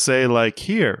them will say, like,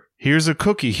 here's a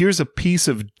cookie. Here's a piece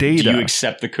of data. Do you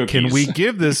accept the cookies? Can we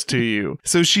give this to you?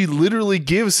 So she literally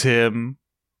gives him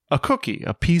a cookie,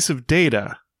 a piece of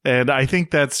data. And I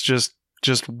think that's just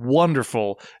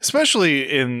wonderful,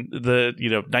 especially in the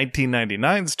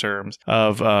 1999's terms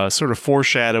of sort of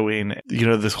foreshadowing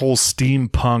this whole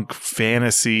steampunk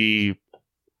fantasy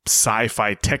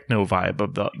sci-fi techno vibe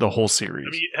of the whole series.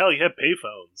 I mean, hell, you had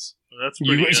payphones. That's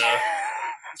pretty.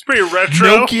 It's pretty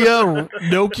retro.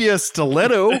 Nokia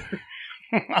stiletto.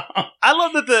 I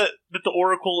love that the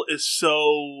Oracle is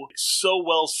so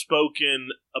well spoken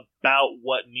about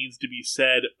what needs to be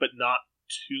said, but not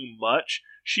too much.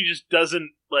 She just doesn't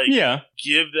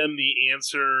give them the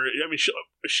answer. I mean,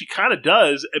 she kind of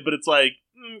does, but it's like,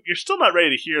 you're still not ready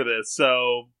to hear this,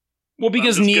 so Well,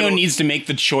 because Neo needs to make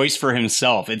the choice for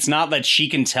himself. It's not that she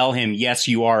can tell him, yes,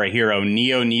 you are a hero.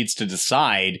 Neo needs to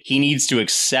decide. He needs to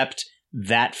accept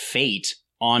that fate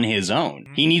on his own.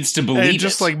 He needs to believe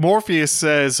just like Morpheus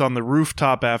says on the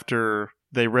rooftop after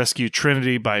they rescue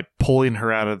Trinity by pulling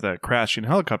her out of the crashing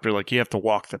helicopter, like, you have to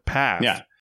walk the path. Yeah.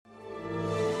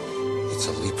 It's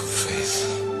a leap of faith.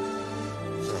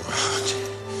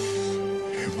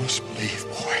 You must believe,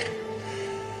 boy.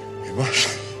 You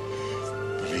must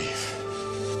believe.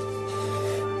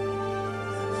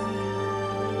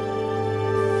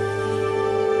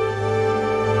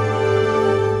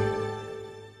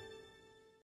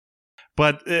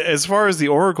 But as far as the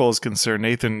Oracle is concerned,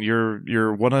 Nathan, you're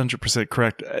 100%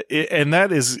 correct. And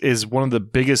that is one of the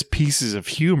biggest pieces of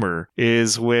humor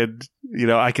is when,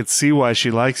 I could see why she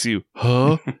likes you.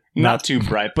 Huh? Not too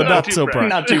bright. But not so bright.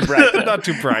 Not too bright. Not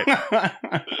too bright.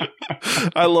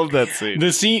 I love that scene.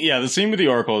 The scene with the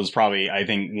Oracle is probably, I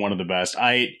think, one of the best.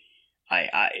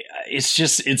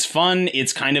 It's fun.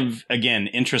 It's kind of, again,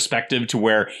 introspective to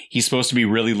where he's supposed to be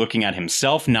really looking at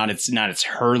himself, not it's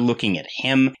her looking at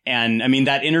him. And I mean,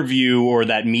 that interview or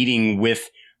that meeting with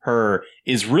her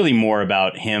is really more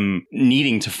about him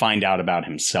needing to find out about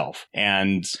himself.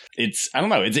 And it's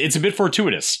a bit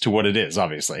fortuitous to what it is,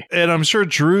 obviously. And I'm sure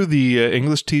Drew, the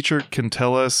English teacher, can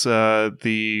tell us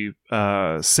the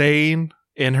saying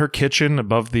in her kitchen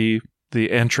above the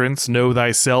entrance, "Know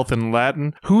thyself" in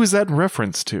Latin. Who is that in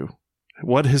reference to?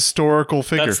 What historical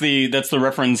figure? That's the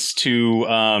reference to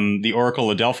the Oracle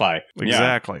of Delphi.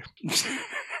 Exactly. Yeah.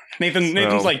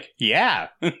 Nathan's like, yeah,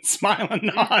 smile and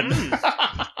nod.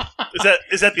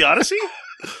 Is that the Odyssey?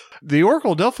 The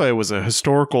Oracle of Delphi was a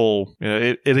historical.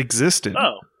 It existed.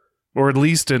 Oh. Or at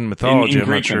least in mythology. In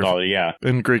Greek mythology, yeah.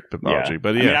 In Greek mythology,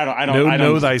 but yeah. I don't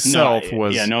know thyself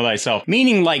was... Yeah, know thyself.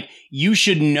 Meaning, like, you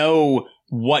should know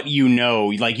what you know.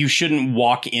 Like, you shouldn't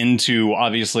walk into,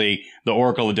 obviously, the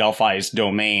Oracle of Delphi's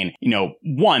domain,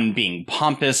 one, being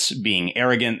pompous, being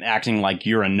arrogant, acting like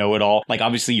you're a know-it-all. Like,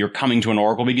 obviously, you're coming to an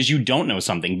oracle because you don't know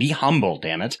something. Be humble,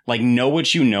 damn it. Like, know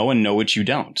what you know and know what you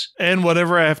don't. And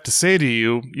whatever I have to say to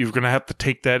you, you're going to have to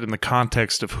take that in the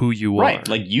context of who you are. Right,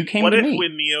 like, you came to me. What if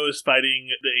when Neo is fighting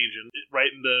the agent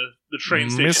right in the train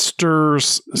station? Mr.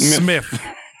 Smith.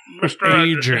 Mr.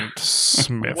 Agent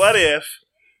Smith. What if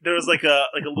there was like a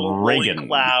little rolling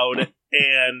cloud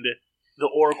and the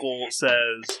Oracle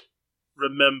says,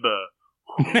 "Remember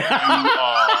who you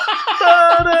are."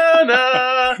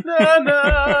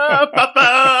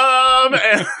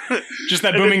 Just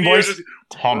that booming voice.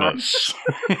 Thomas.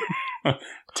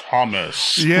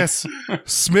 Thomas. Yes,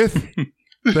 Smith.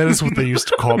 That is what they used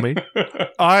to call me.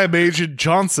 I am Agent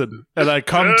Johnson, and I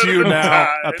come to you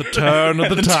now at the turn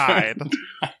of the tide.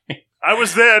 I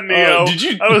was there, Neo. Did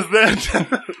you? I was there.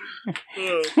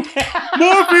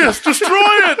 Morpheus, destroy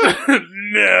it!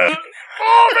 No.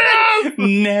 Morpheus!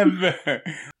 Never.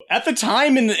 At the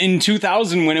time in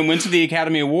 2000 when it went to the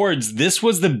Academy Awards, this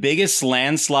was the biggest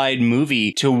landslide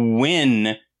movie to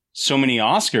win so many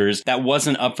Oscars that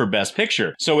wasn't up for Best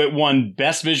Picture. So it won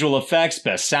Best Visual Effects,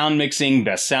 Best Sound Mixing,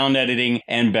 Best Sound Editing,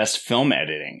 and Best Film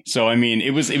Editing. So I mean, it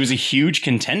was a huge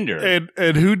contender.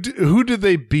 And who did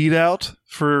they beat out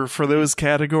for those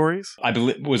categories? I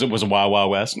believe was it Wild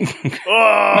Wild West? No,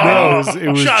 it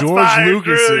was Shots George fired,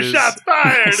 Lucas's. Drew, shots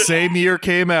fired. Same year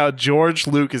came out George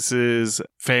Lucas's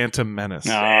Phantom Menace.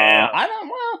 I don't.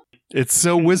 Well, it's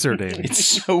so wizardating. It's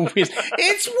so wizard.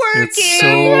 It's working. It's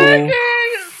so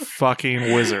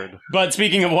fucking wizard. But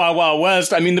speaking of Wild Wild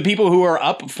West, I mean, the people who are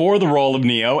up for the role of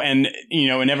Neo and,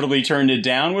 inevitably turned it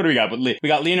down. What do we got? We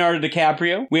got Leonardo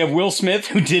DiCaprio. We have Will Smith,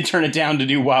 who did turn it down to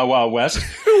do Wild Wild West.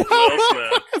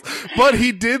 But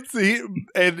he did,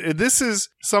 and this is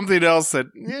something else that,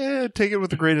 take it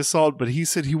with a grain of salt, but he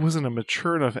said he wasn't a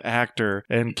mature enough actor,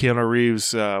 and Keanu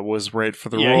Reeves was right for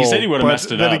the role. Yeah, he said he would have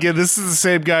messed it up. Then again, this is the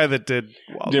same guy that did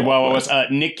Wild Wild West.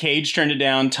 Nick Cage turned it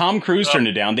down. Tom Cruise turned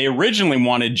it down. They originally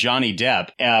wanted Johnny Depp,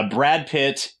 Brad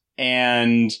Pitt,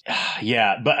 and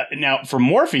but now for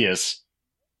Morpheus,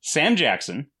 Sam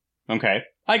Jackson. Okay.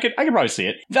 I could probably see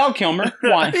it. Val Kilmer.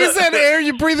 Why? Is that air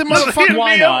you breathing, motherfucker?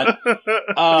 Why not?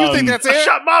 You think that's air? I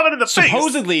shot Marvin in the face.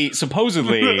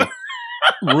 Supposedly,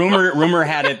 rumor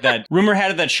had it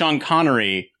that Sean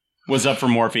Connery was up for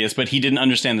Morpheus, but he didn't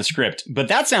understand the script. But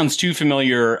that sounds too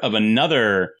familiar of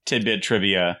another tidbit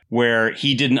trivia where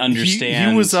he didn't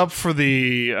understand. He was up for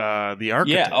the architect.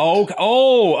 Yeah.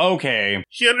 Oh, okay.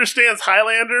 He understands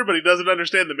Highlander, but he doesn't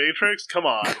understand the Matrix. Come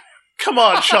on. Come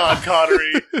on, Sean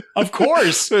Connery. Of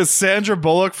course. Sandra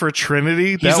Bullock for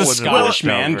Trinity. He's a wouldn't have Scottish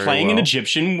worked out man very playing well. an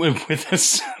Egyptian with a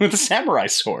samurai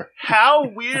sword. How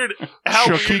weird is it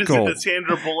Shokiko. that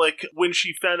Sandra Bullock, when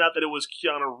she found out that it was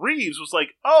Keanu Reeves, was like,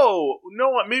 oh,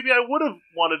 no, maybe I would have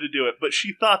wanted to do it, but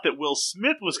she thought that Will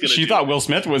Smith was going to do it. She thought Will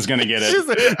Smith was going to get She's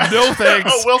it. like, no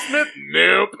thanks. Oh, Will Smith?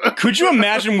 Nope. Could you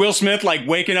imagine Will Smith like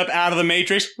waking up out of the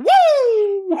Matrix?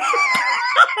 Woo!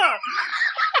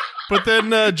 But then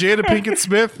Jada Pinkett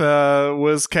Smith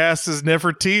was cast as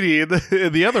Nefertiti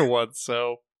in the other one.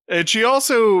 So, and she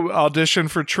also auditioned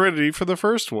for Trinity for the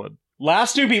first one.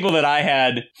 Last two people that I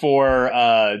had for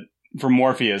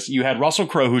Morpheus, you had Russell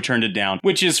Crowe, who turned it down,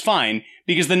 which is fine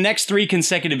because the next 3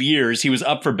 consecutive years he was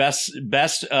up for best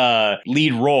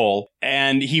lead role,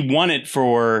 and he won it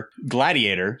for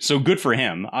Gladiator. So good for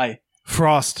him.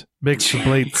 Frost makes the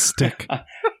blade stick.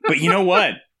 But you know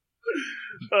what?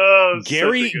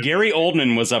 Gary so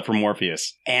Oldman was up for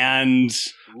Morpheus, and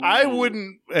I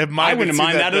wouldn't have minded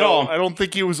that at all. I don't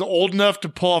think he was old enough to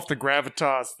pull off the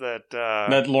gravitas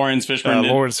that Lawrence Fishburne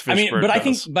did. Lawrence Fishburne I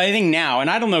does. think now, and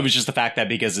I don't know if it's just the fact that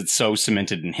because it's so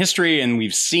cemented in history, and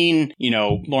we've seen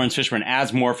Lawrence Fishburne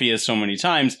as Morpheus so many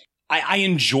times. I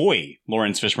enjoy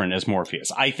Lawrence Fishburne as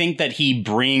Morpheus. I think that he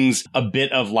brings a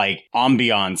bit of like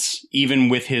ambiance, even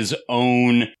with his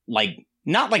own like.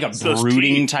 Not like a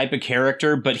brooding type of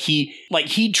character, but he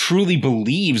truly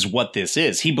believes what this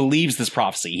is. He believes this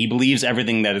prophecy. He believes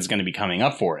everything that is going to be coming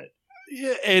up for it.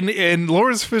 Yeah, and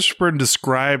Lawrence Fishburne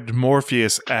described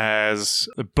Morpheus as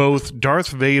both Darth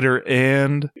Vader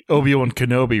and Obi-Wan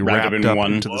Kenobi wrapped up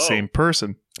into the same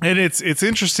person. And it's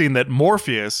interesting that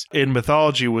Morpheus in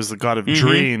mythology was the god of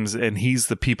dreams, and he's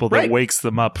the people that wakes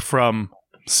them up from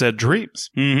said dreams.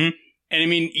 Mm-hmm. And I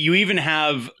mean, you even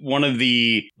have one of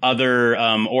the other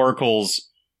oracles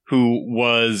who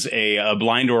was a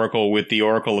blind oracle with the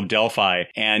Oracle of Delphi.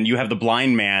 And you have the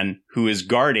blind man who is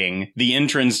guarding the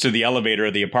entrance to the elevator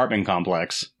of the apartment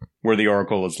complex where the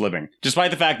oracle is living.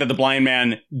 Despite the fact that the blind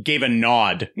man gave a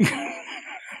nod.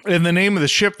 And the name of the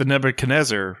ship, the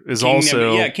Nebuchadnezzar, is King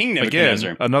also King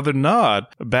Nebuchadnezzar. Again, another nod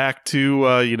back to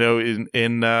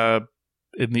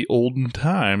in the olden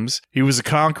times, he was a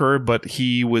conqueror, but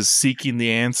he was seeking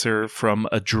the answer from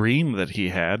a dream that he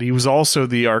had. He was also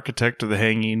the architect of the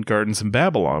Hanging Gardens in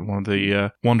Babylon, one of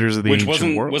the wonders of the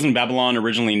ancient world. Wasn't Babylon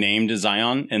originally named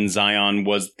Zion, and Zion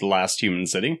was the last human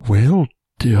city? Well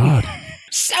done.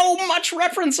 So much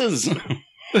references! so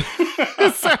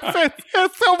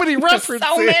many references.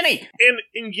 So many!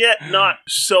 And yet not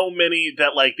so many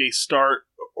that like they start,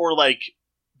 or like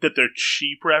that they're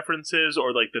cheap references,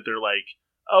 or like that they're like,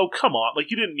 oh, come on.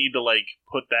 Like, you didn't need to, like,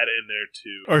 put that in there,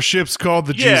 too. Our ship's called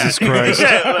the Jesus Christ.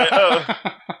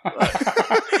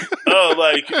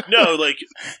 No,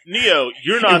 Neo,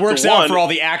 you're not the one. It works out for all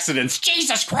the accidents.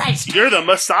 Jesus Christ! You're the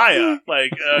Messiah.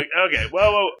 Like, okay,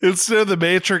 well. Instead of the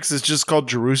Matrix, it's just called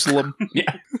Jerusalem.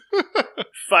 Yeah.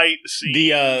 Fight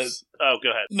scenes. Oh,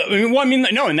 go ahead.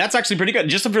 And that's actually pretty good.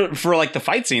 Just for like the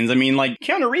fight scenes. I mean, like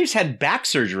Keanu Reeves had back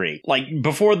surgery like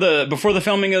before the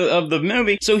filming of the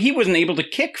movie, so he wasn't able to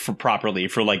kick properly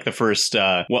for like the first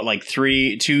 2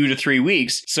 to 3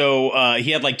 weeks. So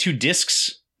he had like 2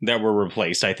 discs that were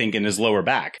replaced, I think, in his lower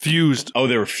back. Fused. Oh,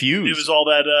 they were fused. It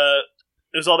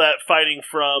was all that fighting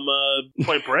from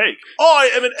Point Break. I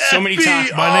am an so many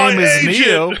times. My name is agent.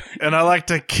 Neo, and I like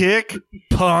to kick,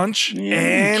 punch,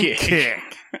 and kick.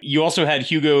 You also had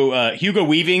Hugo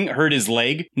Weaving hurt his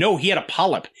leg. No, he had a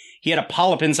polyp. He had a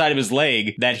polyp inside of his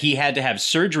leg that he had to have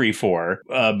surgery for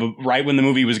right when the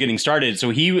movie was getting started.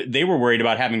 So they were worried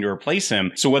about having to replace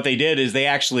him. So what they did is they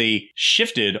actually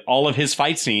shifted all of his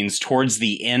fight scenes towards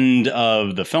the end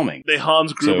of the filming. They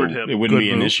Hans Grubered him. It wouldn't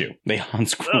be an issue. They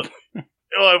Hans Gruber.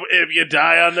 Well, if you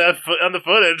die on the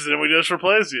footage, then we just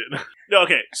replace you. No,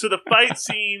 okay. So the fight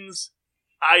scenes,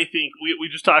 I think we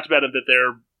just talked about it, that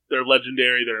they're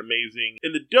legendary, they're amazing.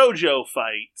 In the dojo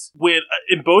fights,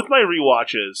 in both my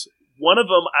rewatches, one of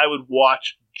them I would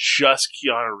watch just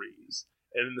Keanu Reeves,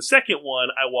 and in the second one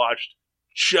I watched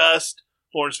just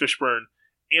Lawrence Fishburne.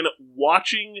 And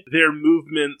watching their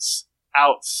movements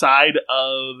outside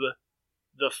of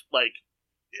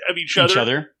each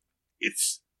other,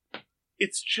 it's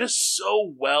just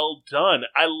so well done.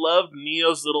 I love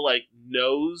Neo's little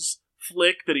nose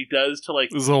flick that he does to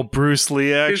his little Bruce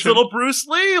Lee action. His little Bruce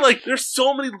Lee. Like, there's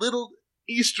so many little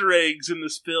Easter eggs in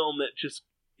this film that just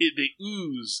they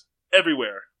ooze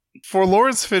everywhere. For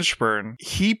Lawrence Fishburne,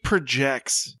 he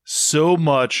projects so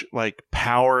much like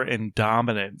power and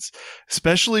dominance,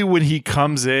 especially when he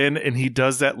comes in and he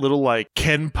does that little like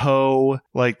Kenpo,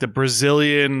 like the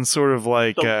Brazilian sort of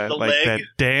like the like leg. that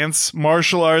dance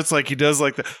martial arts, like he does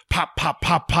like the pop, pop,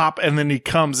 pop, pop, and then he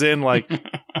comes in like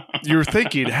you're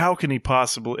thinking, how can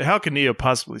Neo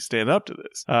possibly stand up to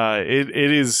this?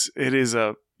 It is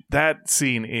that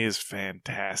scene is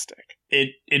fantastic.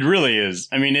 It really is.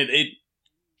 I mean,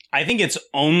 I think it's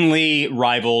only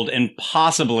rivaled and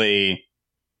possibly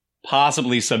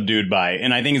subdued by,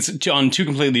 and I think it's on two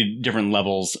completely different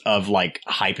levels of like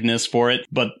hypeness for it.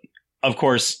 But of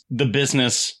course, the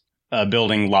business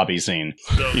building lobby scene,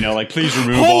 like please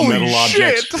remove all metal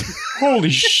objects. Holy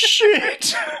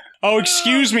shit! Oh,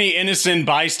 excuse me, innocent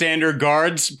bystander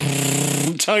guards.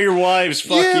 Tell your wives,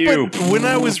 fuck you. But when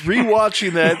I was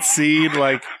rewatching that scene,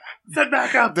 like. Set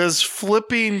back up. Does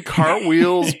flipping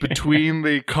cartwheels between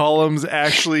the columns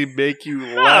actually make you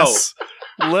less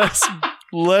prone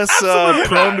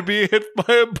to be hit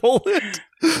by a bullet?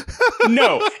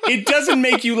 No, it doesn't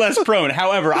make you less prone.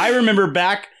 However, I remember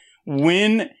back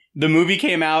when the movie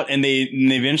came out and they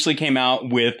eventually came out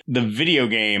with the video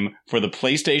game for the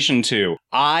PlayStation 2.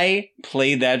 I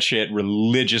played that shit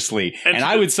religiously. And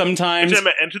I would sometimes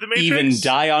Enter the Matrix? even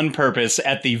die on purpose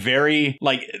at the very,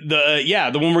 like,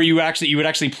 the one where you would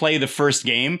actually play the first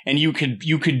game and you could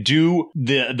do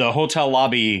the hotel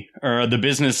lobby or the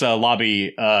business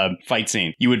lobby fight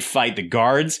scene. You would fight the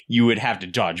guards, you would have to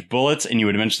dodge bullets, and you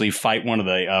would eventually fight one of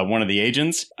the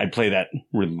agents. I'd play that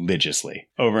religiously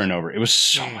over and over. It was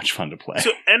so much fun to play.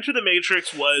 So Enter the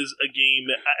Matrix was a game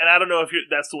that, and I don't know if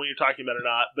that's the one you're talking about or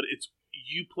not, but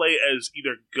you play as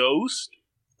either Ghost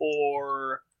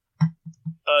or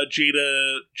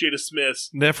Jada Smith.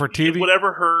 Nefertiti?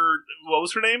 What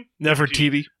was her name?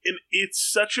 Nefertiti. And it's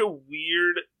such a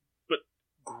weird but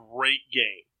great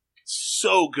game.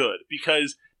 So good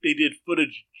because they did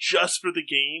footage just for the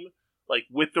game, like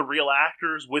with the real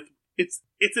actors. It's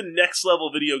a next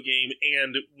level video game,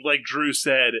 and like Drew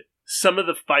said, some of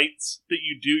the fights that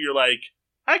you do, you're like,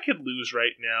 I could lose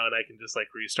right now, and I can just like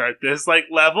restart this like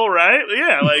level, right?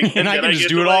 Yeah, like, and I can just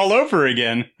do it all over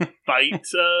again. Fight.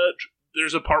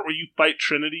 There's a part where you fight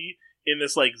Trinity in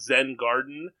this like Zen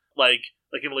garden, like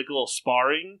in like a little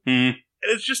sparring, and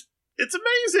it's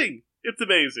amazing. It's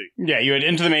amazing. Yeah, you had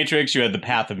Into the Matrix. You had the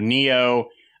Path of Neo.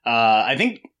 I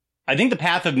think the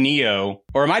Path of Neo,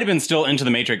 or it might have been still Into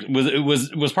the Matrix,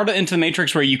 was part of Into the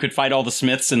Matrix where you could fight all the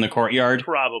Smiths in the courtyard,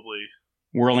 probably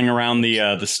whirling around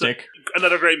the stick.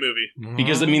 Another great movie.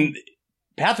 Because I mean,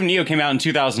 Path of Neo came out in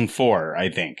 2004, I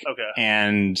think. Okay.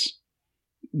 And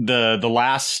the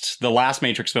last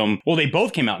Matrix film, well, they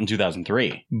both came out in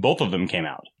 2003. Both of them came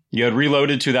out. You had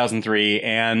Reloaded 2003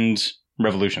 and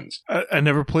Revolutions. I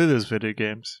never played those video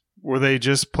games. Were they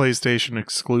just PlayStation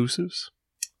exclusives?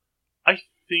 I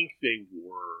think they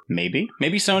were. Maybe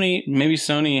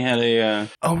Sony had a...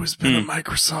 Always been a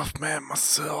Microsoft man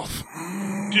myself.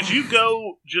 Did you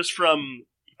go just from,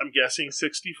 I'm guessing,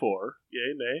 64,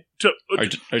 yay, nay?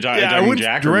 I went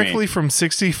directly from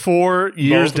 64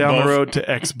 years down the road to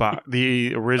Xbox,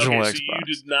 the original Xbox. So you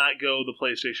did not go the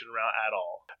PlayStation route at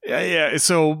all. Yeah.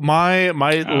 So my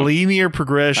linear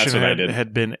progression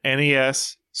had been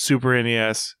NES, Super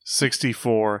NES,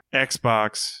 64,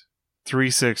 Xbox,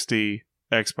 360,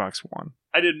 Xbox One.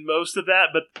 I did most of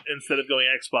that, but instead of going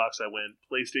Xbox, I went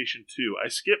PlayStation 2. I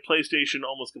skipped PlayStation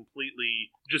almost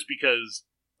completely just because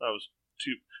I was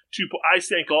too. I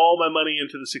sank all my money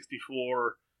into the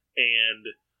 64 and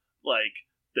like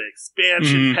the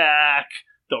expansion pack,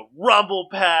 the Rumble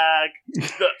pack.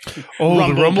 The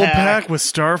Rumble pack with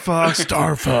Star Fox.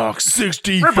 Star Fox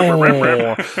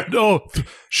 64. No,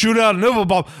 shoot out Nova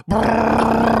Bomb.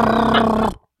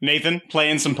 Nathan,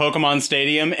 playing some Pokemon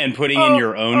Stadium and putting in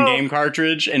your own game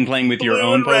cartridge and playing with your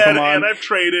own Pokemon. And I've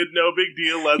traded. No big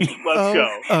deal. Let's go.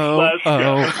 Let's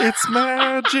go. It's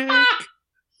magic.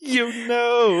 You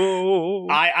know.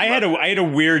 I had a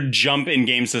weird jump in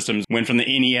game systems. Went from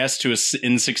the NES to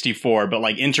N64, but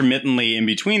like intermittently in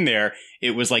between there,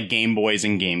 it was like Game Boys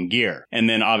and Game Gear. And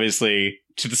then obviously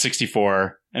to the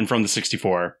 64, and from the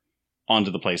 64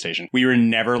 onto the PlayStation. We were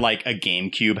never like a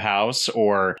GameCube house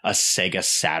or a Sega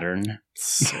Saturn.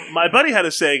 My buddy had a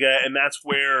Sega, and that's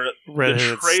where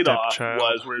the trade-off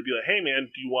was, where it'd be like, hey man,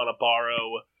 do you want to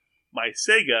borrow my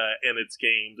Sega and its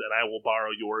games, and I will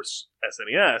borrow your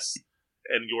SNES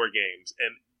and your games.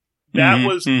 And that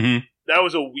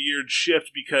was a weird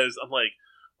shift, because I'm like,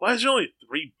 why is there only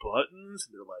 3 buttons?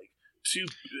 And they're like too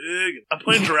big. I'm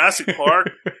playing Jurassic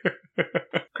Park.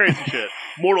 Crazy shit.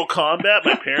 Mortal Kombat.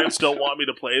 My parents don't want me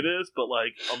to play this, but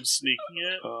like I'm sneaking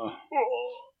it.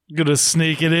 Gonna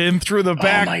sneak it in through the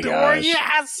back door. Gosh.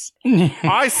 Yes.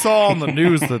 I saw on the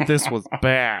news that this was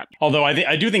bad. Although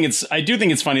I do think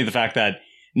it's funny the fact that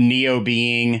Neo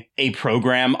being a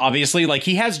program, obviously, like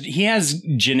he has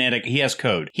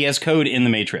code in the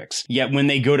Matrix. Yet when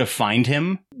they go to find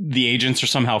him, the agents are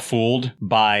somehow fooled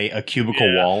by a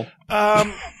cubicle wall.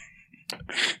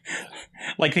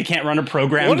 Like they can't run a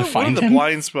program to find him. One of the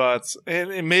blind spots,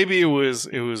 and maybe it was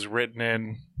written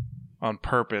in on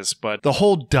purpose, but the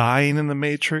whole dying in the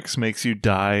Matrix makes you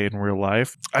die in real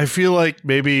life. I feel like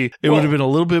maybe it would have been a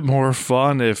little bit more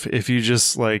fun if you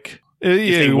just like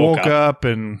you woke up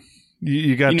and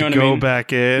you got to go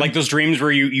back in, like those dreams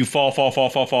where you fall,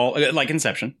 like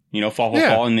Inception.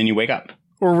 Fall, and then you wake up.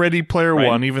 Or Ready Player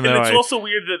One. Even though it's also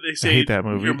weird that they say I hate that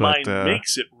movie, your mind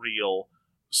makes it real.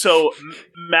 So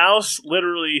Mouse,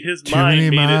 literally, his mind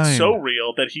made it so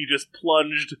real that he just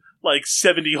plunged like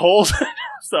 70 holes.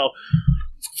 So,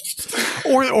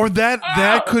 or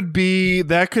that could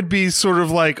be sort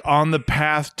of like on the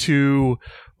path to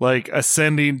like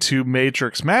ascending to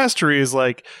Matrix mastery is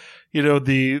like,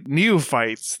 the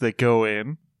neophytes that go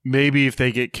in. Maybe if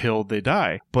they get killed, they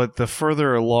die. But the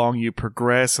further along you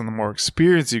progress and the more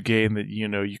experience you gain, that,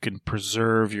 you can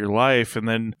preserve your life. And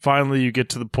then finally you get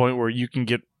to the point where you can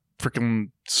get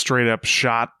freaking straight up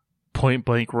shot point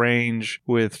blank range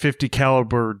with 50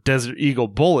 caliber Desert Eagle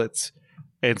bullets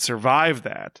and survive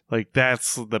that. Like,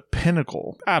 that's the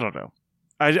pinnacle. I don't know.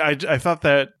 I thought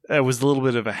that was a little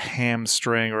bit of a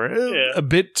hamstring or a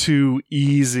bit too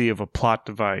easy of a plot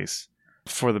device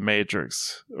for the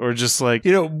Matrix, or just like,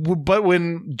 but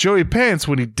when Joey Pants,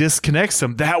 when he disconnects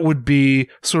them, that would be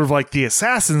sort of like the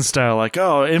assassin style, like,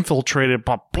 infiltrated,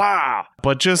 blah, blah.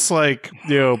 But just like,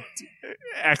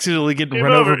 accidentally getting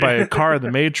run over by a car in the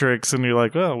Matrix, and you're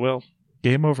like, oh, well,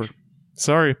 game over.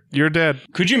 Sorry, you're dead.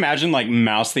 Could you imagine like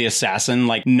Mouse the assassin,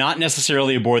 like not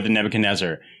necessarily aboard the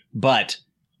Nebuchadnezzar, but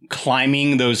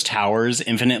climbing those towers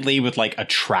infinitely with like a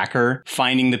tracker,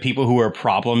 finding the people who are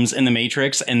problems in the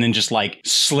Matrix, and then just like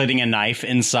slitting a knife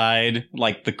inside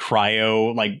like the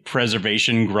cryo, like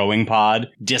preservation growing pod,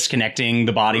 disconnecting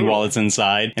the body while it's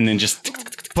inside, and then just...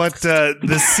 But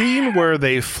the scene where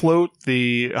they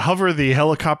hover the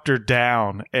helicopter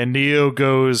down, and Neo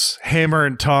goes hammer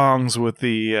and tongs with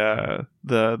the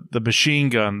machine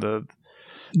gun,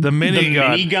 the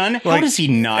minigun. How does he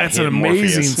not? That's an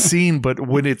amazing scene. But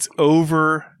when it's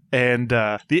over and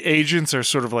the agents are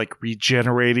sort of like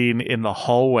regenerating in the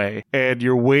hallway, and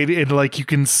you're waiting, and like you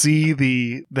can see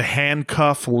the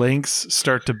handcuff links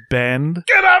start to bend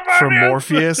for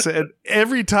Morpheus, and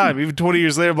every time, even 20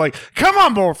 years later, I'm like, "Come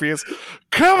on, Morpheus,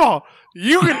 come on."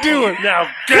 You can do it now.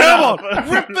 Come on,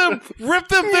 rip them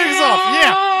things off.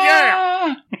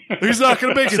 Yeah. He's not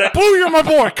gonna make it. Boo, you're my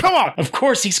boy. Come on. Of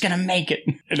course he's gonna make it.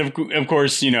 And of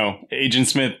course, Agent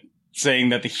Smith saying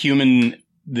that the human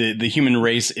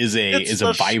race is a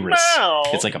virus. Smell.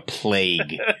 It's like a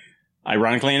plague.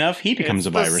 Ironically enough, he becomes a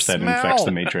virus that infects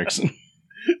the Matrix. And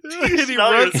he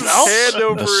runs his hand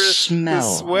over the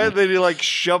sweat, then he like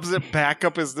shoves it back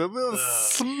up his nose. The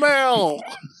smell.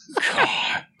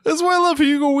 God. That's why I love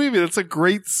Hugo Weaving. It's a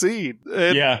great scene.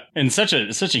 And such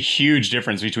a huge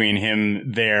difference between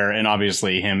him there and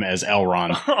obviously him as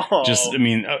Elrond.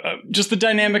 Just the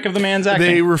dynamic of the man's acting.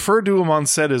 They refer to him on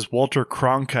set as Walter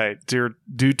Cronkite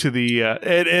due to the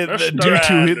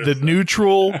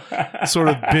neutral sort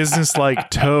of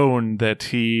business-like tone that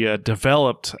he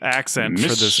developed accent for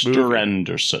this movie. Mr.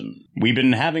 Anderson, we've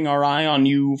been having our eye on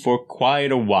you for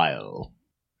quite a while.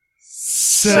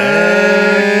 Segments.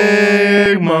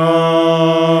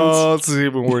 It's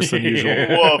even worse than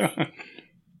usual.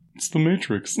 It's the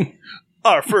Matrix.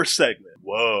 Our first segment.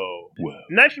 Whoa.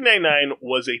 1999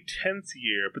 was a tense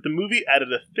year, but the movie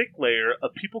added a thick layer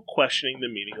of people questioning the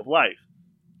meaning of life.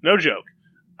 No joke.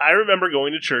 I remember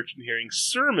going to church and hearing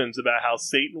sermons about how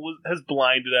Satan has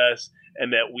blinded us,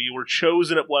 and that we were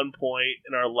chosen at one point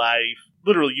in our life.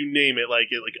 Literally, you name it.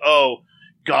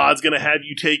 God's going to have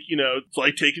you take, it's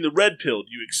like taking the red pill. Do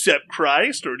you accept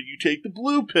Christ, or do you take the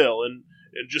blue pill and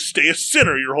just stay a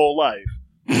sinner your whole life?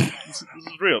 This is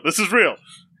real. This is real.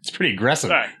 It's pretty aggressive.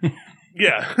 All right.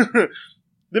 Yeah.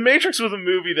 The Matrix was a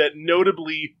movie that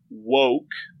notably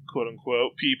woke, quote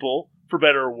unquote, people, for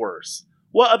better or worse.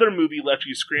 What other movie left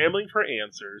you scrambling for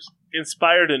answers,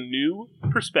 inspired a new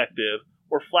perspective,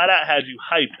 or flat out had you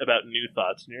hyped about new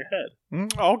thoughts in your head?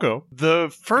 I'll go.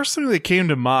 The first thing that came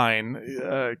to mind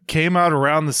came out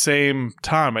around the same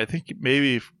time. I think it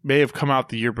may have come out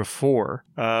the year before.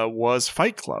 Was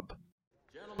Fight Club.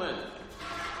 Gentlemen,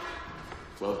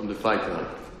 welcome to Fight Club.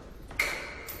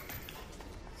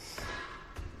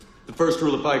 The first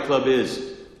rule of Fight Club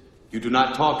is you do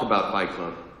not talk about Fight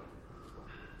Club.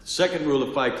 Second rule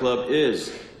of Fight Club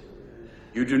is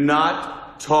you do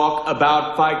not talk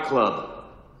about Fight Club.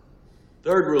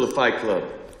 Third rule of Fight Club,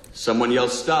 someone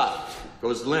yells stop,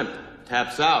 goes limp,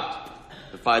 taps out.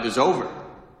 The fight is over.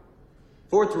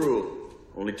 Fourth rule,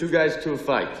 only 2 guys to a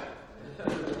fight.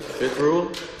 Fifth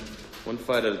rule, 1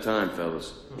 fight at a time,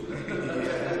 fellas.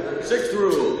 Sixth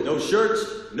rule, no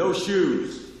shirts, no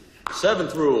shoes.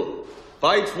 Seventh rule,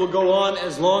 fights will go on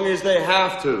as long as they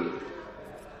have to.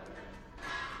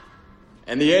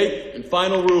 And the 8th and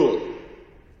final rule,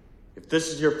 if this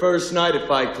is your first night at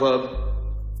Fight Club,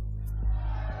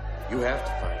 you have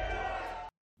to fight.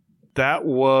 That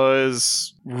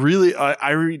was really,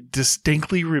 I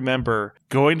distinctly remember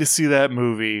going to see that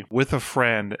movie with a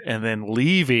friend and then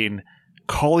leaving,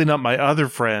 calling up my other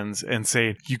friends and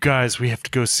saying, you guys, we have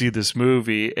to go see this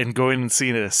movie, and going and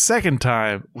seeing it a second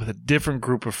time with a different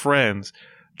group of friends,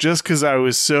 just because I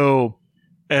was so,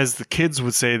 as the kids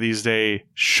would say these days,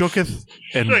 shooketh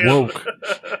and woke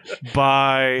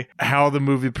by how the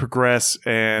movie progressed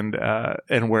and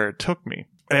where it took me.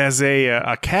 As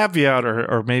a caveat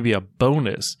or maybe a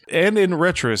bonus, and in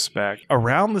retrospect,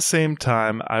 around the same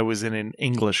time I was in an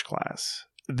English class.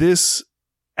 This,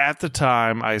 at the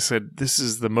time, I said, this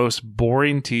is the most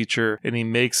boring teacher, and he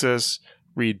makes us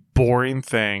read boring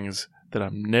things that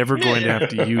I'm never going to have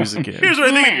to use again. Here's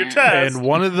what I think of your test. And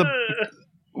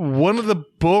one of the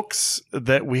books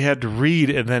that we had to read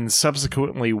and then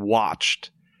subsequently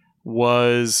watched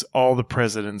was All the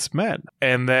President's Men.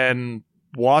 And then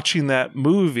watching that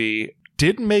movie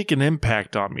didn't make an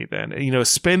impact on me then. You know,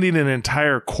 spending an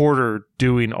entire quarter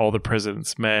doing All the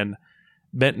President's Men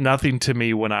meant nothing to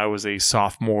me when I was a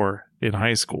sophomore in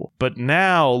high school. But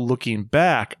now, looking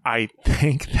back, I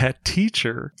thank that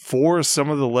teacher for some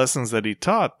of the lessons that he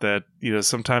taught, that, you know,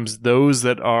 sometimes those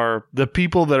that are the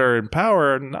people that are in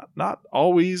power are not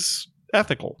always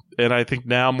ethical. And I think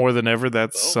now more than ever,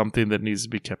 that's something that needs to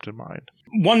be kept in mind.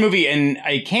 One movie, and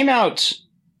it came out,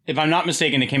 if I'm not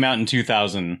mistaken, it came out in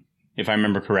 2000, if I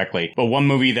remember correctly. But one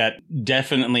movie that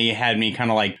definitely had me kind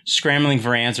of like scrambling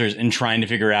for answers and trying to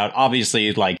figure out,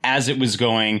 obviously, like as it was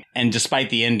going, and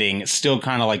despite the ending, still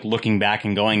kind of like looking back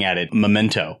and going at it,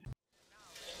 Memento.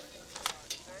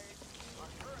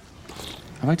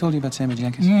 Have I told you about Sammy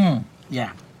Jenkins?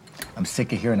 Yeah. I'm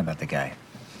sick of hearing about the guy.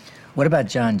 What about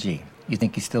John G? You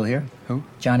think he's still here? Who?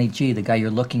 Johnny G, the guy you're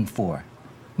looking for.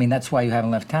 I mean, that's why you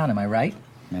haven't left town, am I right?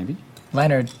 Maybe.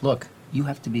 Leonard, look, you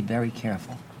have to be very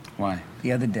careful. Why?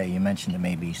 The other day you mentioned that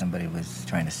maybe somebody was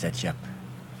trying to set you up,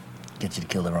 get you to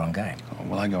kill the wrong guy. Oh,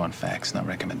 well, I go on facts, not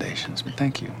recommendations, but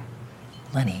thank you.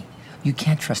 Lenny, you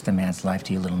can't trust a man's life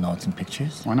to your little notes and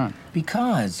pictures. Why not?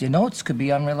 Because your notes could be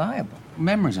unreliable.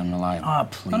 Memory's unreliable. Ah,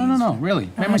 please. No, really.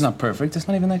 Memory's not perfect. It's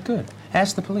not even that good.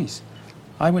 Ask the police.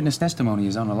 Eyewitness testimony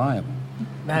is unreliable.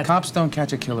 The cops don't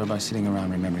catch a killer by sitting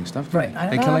around remembering stuff. Right.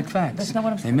 They collect facts. That's not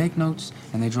what I'm saying. They make notes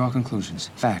and they draw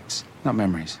conclusions. Facts, not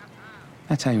memories.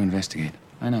 That's how you investigate.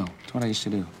 I know. It's what I used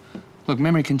to do. Look,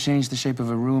 memory can change the shape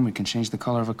of a room. It can change the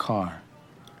color of a car.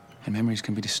 And memories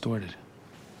can be distorted.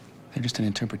 They're just an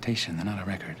interpretation. They're not a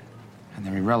record. And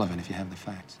they're irrelevant if you have the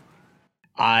facts.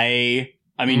 I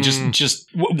mean, just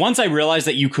once I realized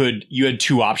that you had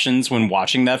two options when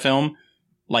watching that film.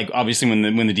 Like, obviously, when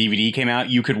the DVD came out,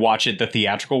 you could watch it the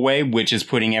theatrical way, which is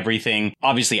putting everything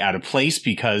obviously out of place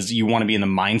because you want to be in the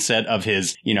mindset of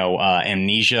his,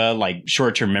 amnesia, like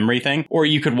short-term memory thing. Or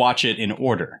you could watch it in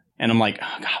order. And I'm like,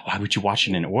 oh, God, why would you watch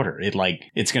it in order?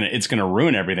 It's gonna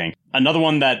ruin everything. Another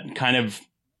one that kind of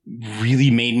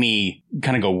really made me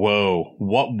kind of go, whoa,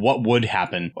 what would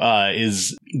happen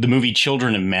is the movie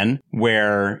Children of Men,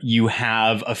 where you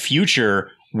have a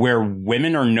future where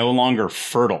women are no longer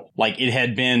fertile. Like, it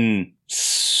had been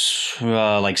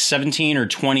like 17 or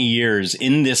 20 years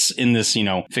in this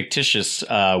fictitious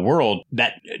world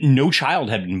that no child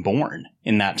had been born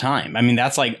in that time. I mean,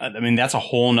 that's a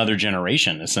whole nother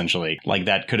generation, essentially. Like,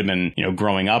 that could have been,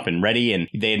 growing up and ready, and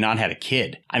they had not had a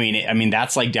kid. I mean,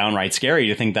 that's like downright scary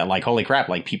to think that, like, holy crap,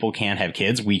 like, people can't have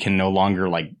kids. We can no longer,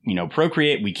 like,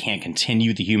 procreate. We can't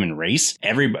continue the human race.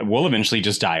 We'll eventually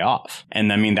just die off.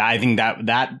 And I mean, I think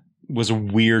that was a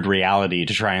weird reality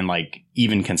to try and, like,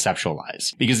 even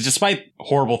conceptualize. Because despite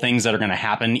horrible things that are going to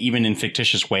happen, even in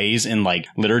fictitious ways in, like,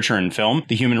 literature and film,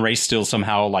 the human race still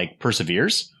somehow, like,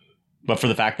 perseveres. But for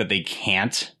the fact that they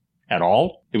can't at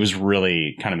all, it was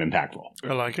really kind of impactful.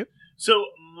 I like it. So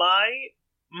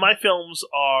my films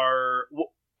are...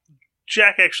 Well,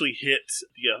 Jack actually hit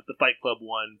the Fight Club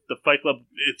one. The Fight Club,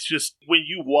 it's just, when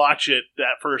you watch it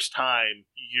that first time,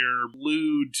 you're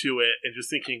glued to it and just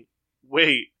thinking,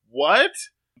 wait, what?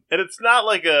 And it's not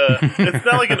like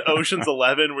an Ocean's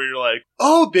 11 where you're like,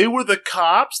 oh, they were the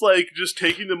cops, like just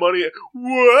taking the money.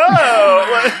 Whoa!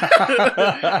 Like,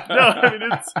 no, I mean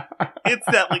it's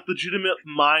that like legitimate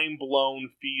mind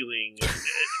blown feeling.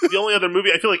 The only other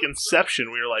movie I feel like Inception,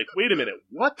 where you're like, wait a minute,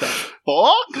 what the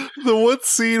fuck? The one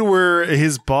scene where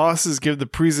his bosses give the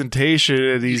presentation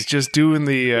and he's just doing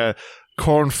the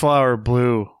cornflower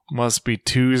blue. Must be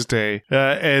Tuesday.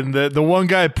 And the one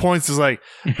guy points is like,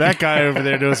 that guy over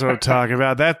there knows what I'm talking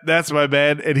about. That's my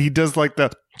man. And he does like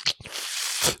the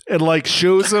and like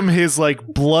shows him his like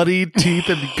bloody teeth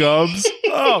and gums.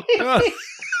 Oh god.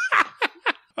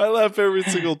 I laugh every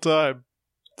single time.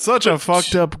 Such a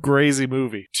fucked up, crazy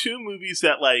movie. Two movies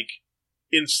that like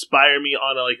inspire me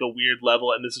on a weird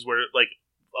level, and this is where like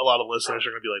a lot of listeners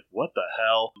are gonna be like, what the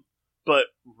hell? But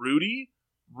Rudy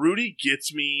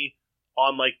gets me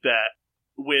on like that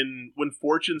when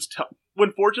Fortune's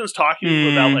talking to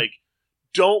you about like,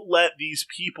 don't let these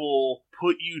people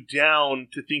put you down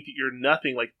to think that you're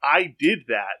nothing. Like, I did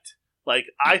that. Like,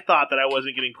 I thought that I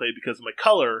wasn't getting played because of my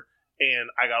color, and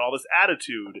I got all this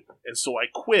attitude, and so I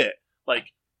quit. Like,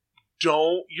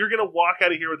 you're gonna walk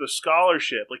out of here with a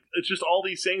scholarship. Like, it's just all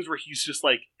these things where he's just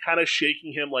like kind of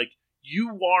shaking him like,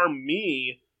 you are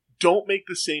me, don't make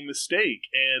the same mistake.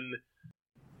 And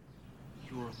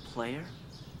you're a player?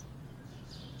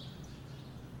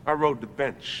 I rode the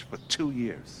bench for 2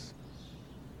 years.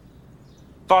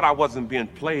 Thought I wasn't being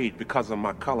played because of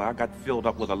my color. I got filled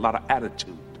up with a lot of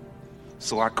attitude.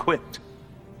 So I quit.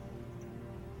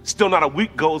 Still not a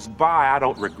week goes by, I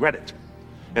don't regret it.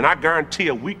 And I guarantee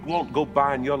a week won't go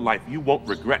by in your life you won't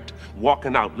regret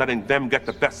walking out, letting them get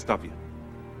the best of you.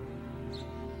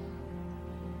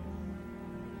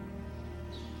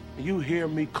 You hear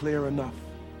me clear enough?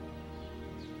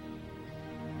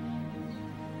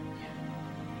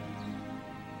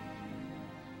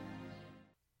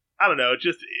 I don't know,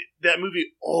 that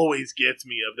movie always gets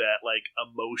me of that, like,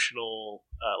 emotional,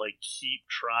 like, keep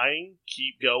trying,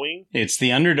 keep going. It's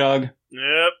the underdog.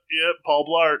 Yep, Paul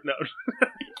Blart. No.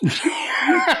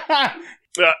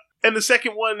 And the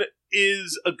second one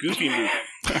is a Goofy movie.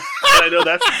 And I know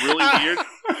that's really weird.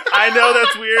 I know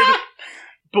that's weird.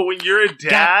 But when you're a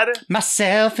dad... Got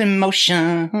myself in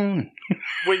motion.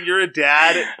 When you're a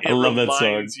dad, I love that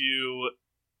song.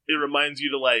 It reminds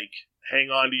you to, like, hang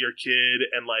on to your kid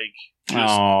and like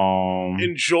just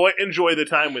enjoy the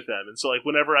time with them. And so like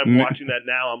whenever I'm watching that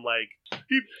now, I'm like,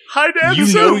 hi Dad.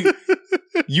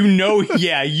 You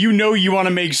know you want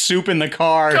to make soup in the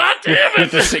car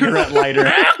with a cigarette lighter.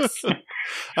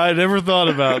 I never thought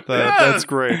about that. That's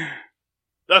great.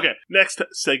 Okay, next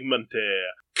segment,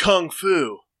 Kung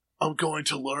Fu. I'm going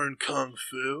to learn Kung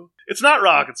Fu. It's not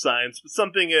rocket science, but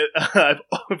something I've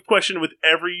questioned with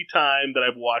every time that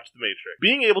I've watched The Matrix.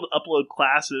 Being able to upload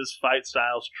classes, fight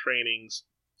styles, trainings,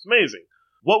 it's amazing.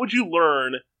 What would you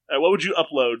learn, what would you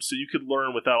upload so you could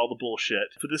learn without all the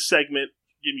bullshit? For this segment,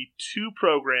 give me 2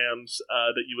 programs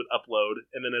that you would upload,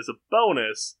 and then as a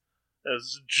bonus,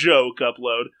 as a joke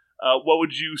upload, what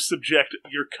would you subject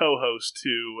your co-host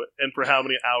to, and for how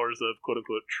many hours of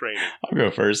quote-unquote training? I'll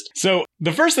go first. So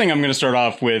the first thing I'm going to start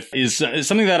off with is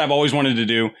something that I've always wanted to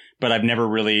do, but I've never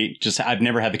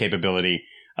had the capability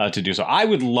to do so. I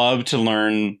would love to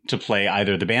learn to play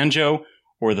either the banjo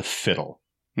or the fiddle.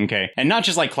 Okay. And not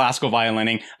just like classical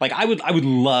violining. Like I would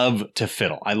love to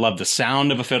fiddle. I love the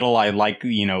sound of a fiddle. I like,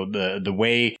 the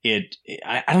way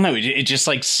I don't know. It just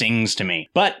like sings to me,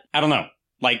 but I don't know,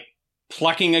 like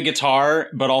plucking a guitar,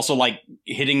 but also like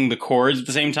hitting the chords at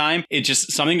the same time. It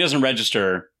just, something doesn't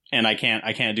register. And I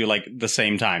can't do like the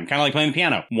same time. Kind of like playing the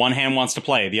piano. One hand wants to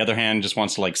play. The other hand just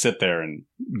wants to like sit there and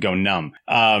go numb.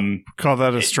 Call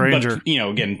that a stranger. But,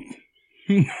 again.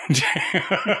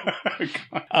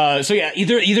 So yeah,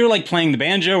 either like playing the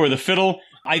banjo or the fiddle.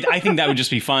 I think that would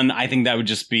just be fun. I think that would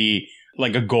just be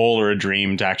like a goal or a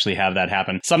dream to actually have that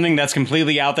happen. Something that's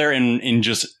completely out there in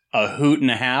just a hoot and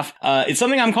a half. It's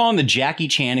something I'm calling the Jackie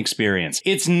Chan experience.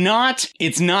 It's not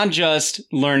just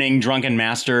learning Drunken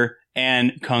Master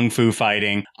and Kung Fu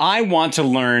fighting. I want to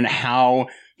learn how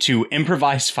to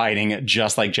improvise fighting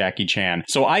just like Jackie Chan.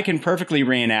 So I can perfectly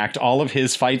reenact all of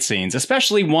his fight scenes,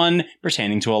 especially one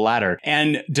pertaining to a ladder,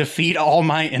 and defeat all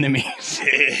my enemies.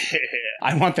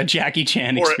 I want the Jackie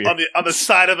Chan experience. Or on the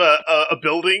side of a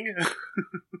building.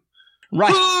 Right.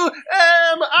 Who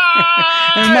am I?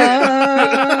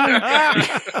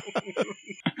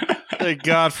 Thank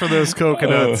God for those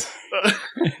coconuts.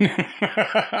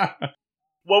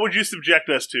 What would you subject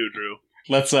us to, Drew?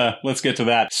 Let's get to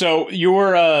that. So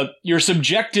your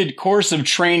subjected course of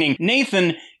training,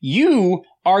 Nathan, you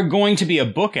are going to be a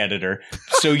book editor,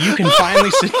 so you can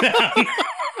finally sit down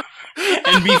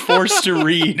and be forced to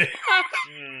read.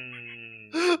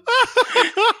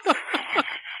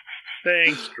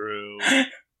 Thanks, Drew.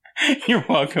 You're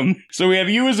welcome. So we have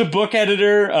you as a book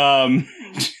editor,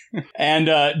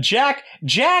 and Jack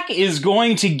is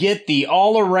going to get the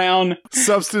all-around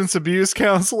substance abuse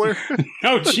counselor.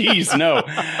 No, jeez,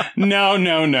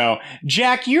 no.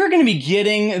 Jack, you're going to be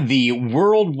getting the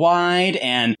worldwide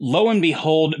and lo and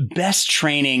behold best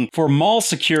training for mall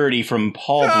security from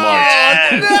Paul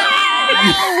Blart.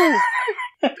 No!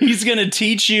 He's going to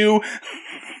teach you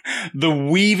the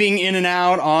weaving in and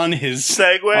out on his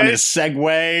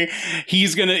Segway.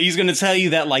 He's gonna tell you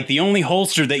that like the only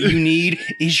holster that you need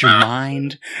is your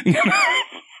mind.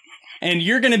 And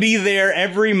you're going to be there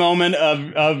every moment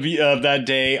of that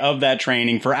day, of that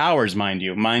training, for hours, mind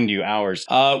you, hours,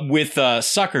 with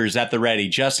suckers at the ready,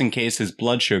 just in case his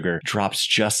blood sugar drops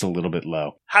just a little bit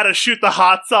low. How to shoot the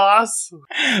hot sauce.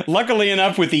 Luckily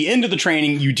enough, with the end of the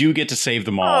training, you do get to save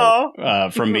them all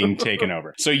from being taken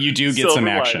over. So you do get some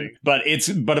action. But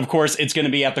of course, it's going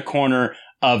to be at the corner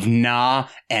of Na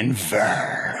and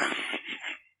Ver.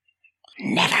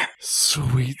 Never.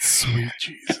 Sweet, sweet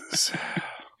Jesus.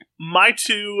 My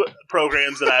two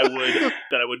programs that I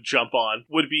would jump on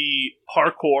would be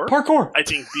parkour. I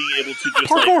think being able to just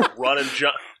like run and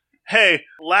jump. Hey,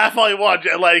 laugh all you want.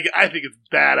 Like, I think it's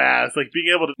badass. Like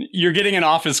being able to. You're getting an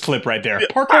Office clip right there.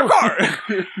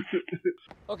 Parkour.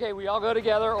 Okay, we all go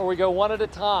together, or we go one at a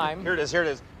time. Here it is.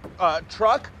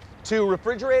 Truck to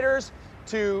refrigerators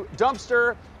to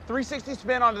dumpster. 360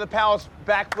 spin onto the palace,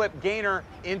 backflip gainer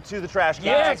into the trash can.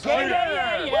 Yeah,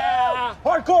 yeah.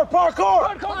 Parkour! Parkour!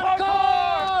 I'm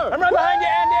right behind you,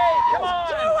 Andy! Come on!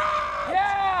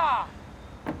 Yeah!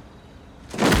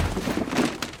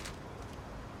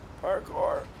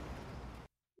 Parkour.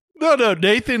 No,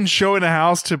 Nathan's showing a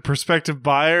house to prospective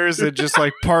buyers and just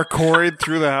like parkouring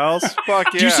through the house.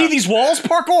 Fuck yeah. Do you see these walls?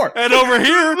 Parkour! And over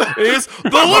here is the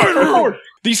living room!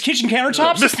 These kitchen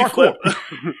countertops? Parkour.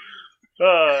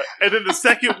 And then the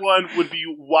second one would be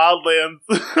Wildland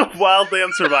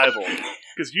Survival.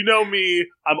 Because you know me,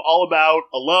 I'm all about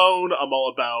Alone, I'm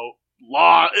all about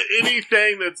Law,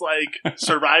 anything that's like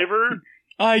Survivor.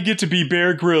 I get to be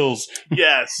Bear Grylls.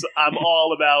 Yes, I'm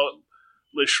all about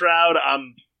Le Shroud.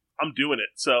 I'm doing it.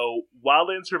 So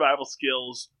Wildland Survival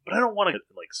skills, but I don't want to get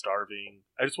like starving.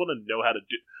 I just want to know how to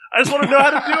do. I just want to know how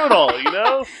to do it all. You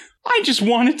know. I just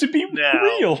want it to be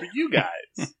real for you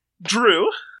guys.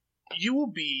 Drew, you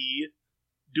will be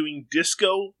doing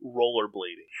disco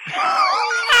rollerblading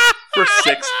for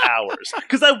 6 hours.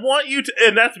 Because I want you to,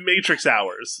 and that's Matrix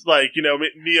hours. Like, you know,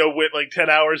 Neo went like 10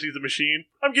 hours, he's a machine.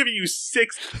 I'm giving you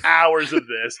 6 hours of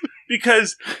this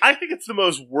because I think it's the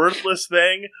most worthless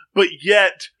thing, but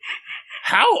yet,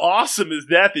 how awesome is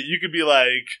that you could be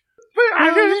like,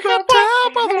 I just got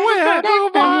tell by the way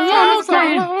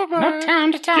no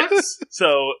time to talk. Yes.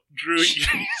 So, Drew,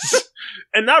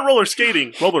 and not roller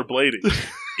skating, rollerblading.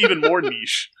 Even more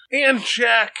niche. And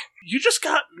Jack, you just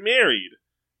got married.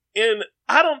 And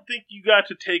I don't think you got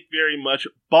to take very much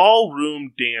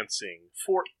ballroom dancing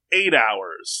for 8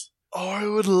 hours. Oh, I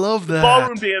would love that.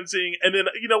 Ballroom dancing, and then,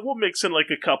 you know, we'll mix in like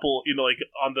a couple, you know, like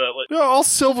on the... like. No, I'll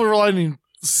Silver Linings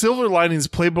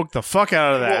playbook the fuck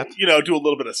out of that. We'll, you know, do a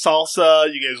little bit of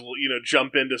salsa. You guys will, you know,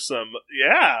 jump into some...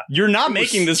 Yeah. You're not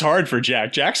making this hard for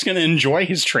Jack. Jack's going to enjoy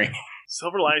his training.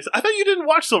 Silver Linings. I thought you didn't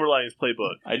watch Silver Linings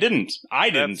Playbook. I didn't.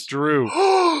 That's Drew.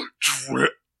 Drew?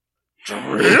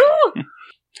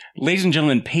 Ladies and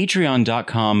gentlemen,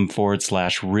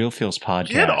 patreon.com/Real Feels Podcast.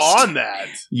 Get on that.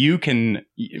 You can,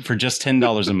 for just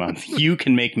 $10 a month, you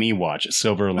can make me watch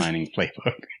Silver Linings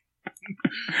Playbook.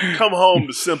 Come home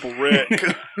to Simple Rick.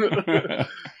 All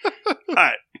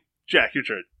right. Jack, your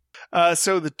turn.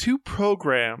 So the two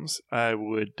programs I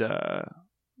would...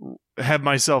 have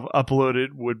myself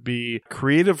uploaded would be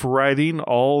creative writing,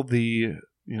 all the,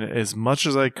 you know, as much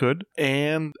as I could,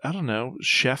 and I don't know,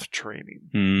 chef training.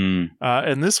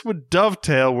 And this would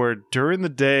dovetail where during the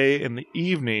day and the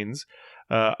evenings,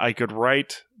 I could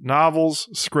write novels,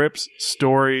 scripts,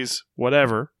 stories,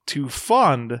 whatever, to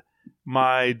fund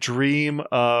my dream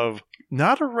of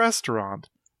not a restaurant,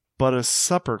 but a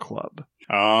supper club.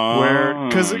 Oh.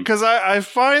 Because I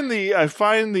find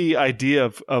the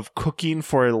idea of cooking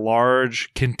for a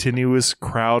large continuous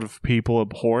crowd of people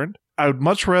abhorrent. I would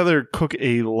much rather cook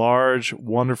a large,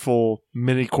 wonderful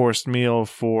mini course meal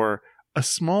for a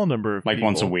small number of people. Like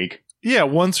once a week. Yeah,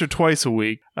 once or twice a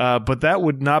week. But that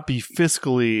would not be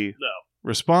fiscally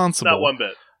responsible. Not one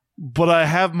bit. But I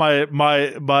have my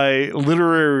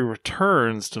literary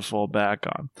returns to fall back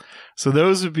on. So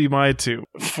those would be my two.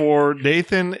 For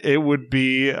Nathan, it would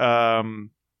be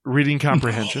reading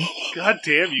comprehension. God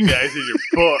damn you guys and your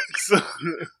books.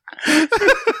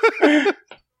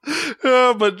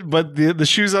 But the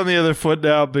shoe's on the other foot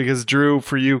now because Drew,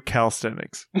 for you,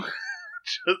 calisthenics.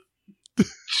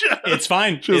 It's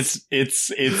fine. It's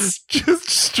just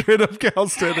straight up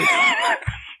calisthenics.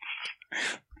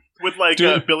 With like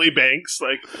Billy Banks,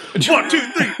 like 1, 2,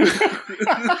 3.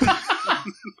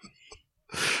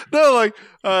 No, like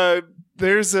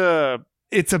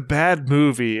it's a bad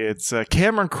movie. It's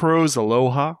Cameron Crowe's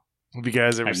Aloha. Have you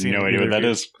guys ever seen it? I have no idea what that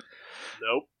is.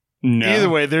 Nope. No. Either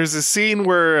way, there's a scene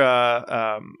where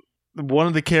one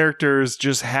of the characters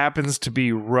just happens to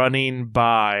be running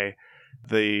by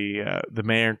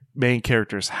the main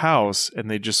character's house, and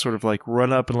they just sort of like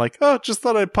run up and like, oh, just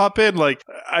thought I'd pop in. Like,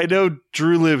 I know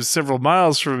Drew lives several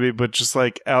miles from me, but just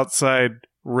like outside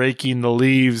raking the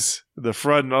leaves in the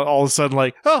front, and all of a sudden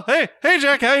like, oh, hey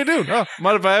Jack, how you doing? Oh,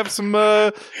 mind if I have some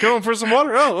going for some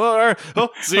water? Oh, well, all right. Oh,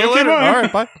 see you later. Bye. All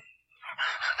right, bye.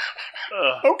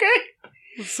 Okay.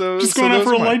 So just going out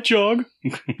for a light jog.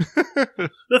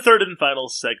 The third and final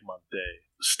segment day.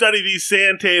 Study these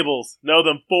sand tables. Know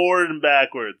them forward and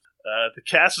backwards. The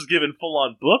cast was given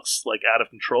full-on books like Out of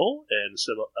Control and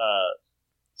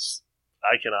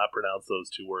I cannot pronounce those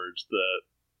two words. The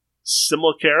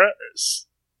Simulacra,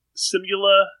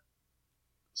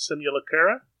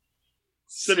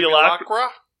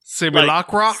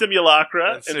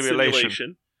 and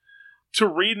simulation to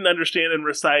read and understand and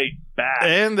recite back.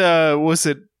 And was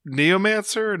it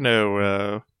Neomancer?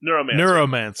 No,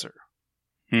 Neuromancer.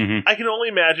 Mm-hmm. I can only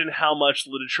imagine how much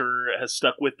literature has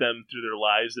stuck with them through their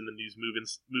lives and in these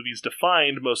movies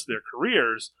defined most of their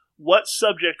careers. What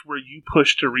subject were you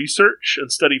pushed to research and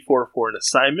study for an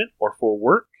assignment or for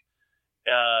work?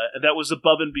 And that was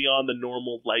above and beyond the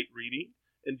normal light reading.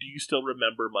 And do you still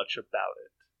remember much about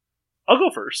it? I'll go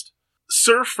first.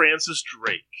 Sir Francis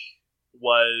Drake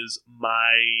was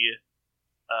my...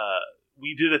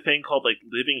 we did a thing called like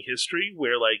Living History,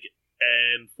 where like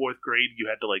in 4th grade you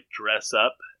had to like dress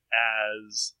up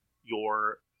as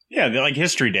your... Yeah, like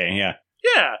History Day, yeah.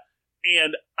 Yeah.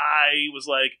 And I was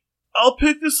like, I'll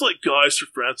pick this like guy, Sir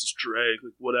Francis Drake,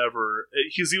 like whatever.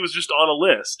 He was just on a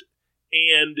list.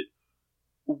 And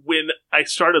when I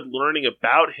started learning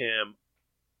about him,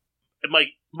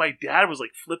 my dad was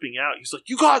like flipping out. He's like,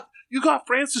 You got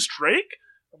Francis Drake?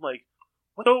 I'm like,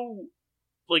 what? No,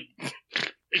 like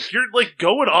you're like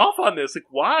going off on this. Like,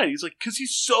 why? He's like, because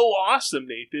he's so awesome,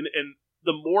 Nathan. And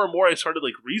the more and more I started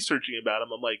like researching about him,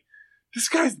 I'm like, this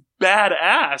guy's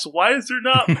badass. Why is there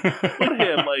not with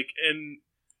him? Like, and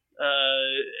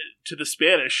to the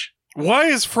Spanish. Why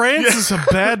is Francis a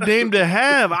bad name to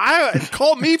have?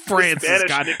 Call me Francis,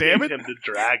 God damn it. Him the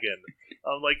dragon.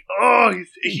 I'm like, oh,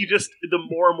 he just, the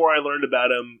more and more I learned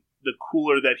about him, the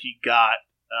cooler that he got.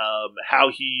 How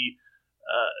he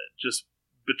just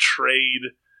betrayed,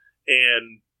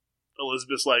 and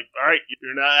Elizabeth's like, all right,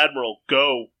 you're now Admiral,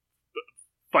 go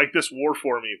fight this war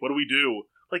for me. What do we do?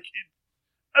 Like,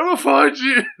 I will find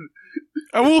you.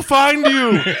 I will find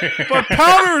you. My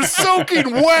powder is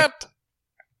soaking wet.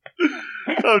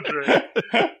 Oh, great.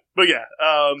 But yeah,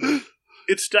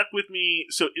 it stuck with me.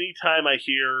 So anytime I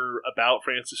hear about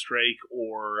Francis Drake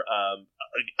or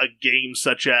a game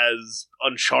such as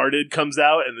Uncharted comes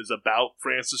out and is about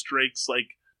Francis Drake's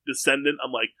like descendant,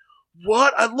 I'm like,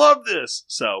 what? I love this.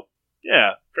 So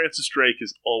yeah, Francis Drake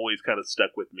has always kind of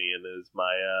stuck with me and is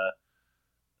my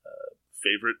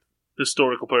favorite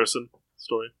historical person.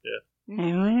 Story, yeah.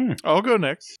 All right. I'll go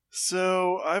next.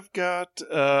 So I've got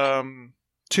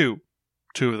two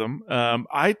of them.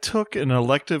 I took an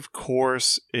elective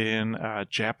course in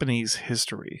Japanese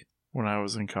history when I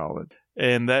was in college,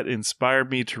 and that inspired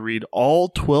me to read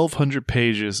all 1,200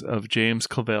 pages of James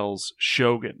Clavell's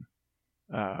Shogun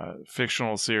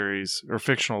fictional series or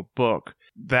fictional book.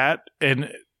 That, and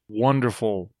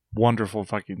wonderful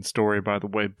fucking story, by the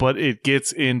way, but it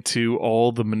gets into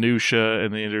all the minutia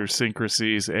and the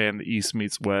idiosyncrasies and the East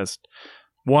meets West.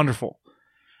 Wonderful.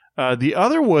 The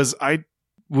other was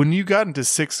when you got into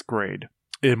 6th grade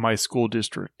in my school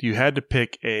district, you had to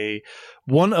pick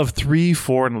one of 3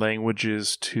 foreign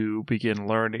languages to begin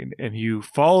learning, and you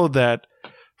followed that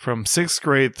from 6th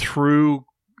grade through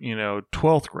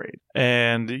 12th grade,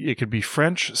 and it could be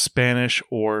French, Spanish,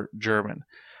 or German.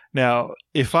 Now,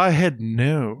 if I had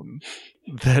known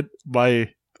that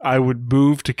I would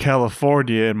move to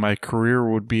California and my career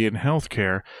would be in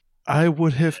healthcare, I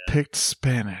would have picked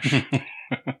Spanish.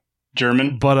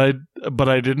 German? But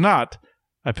I did not.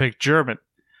 I picked German.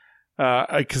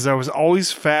 Because I was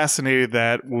always fascinated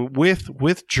that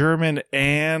with German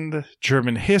and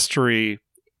German history,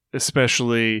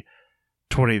 especially,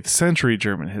 20th century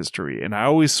German history. And I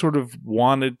always sort of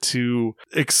wanted to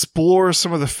explore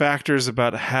some of the factors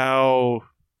about how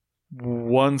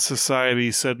one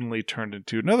society suddenly turned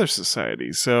into another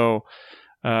society. So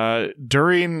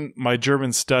during my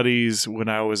German studies, when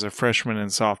I was a freshman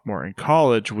and sophomore in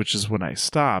college, which is when I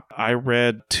stopped, I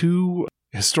read 2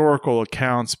 historical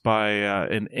accounts by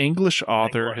an English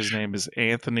author. His name is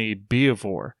Anthony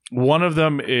Beevor. One of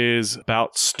them is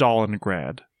about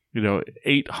Stalingrad.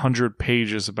 800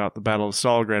 pages about the Battle of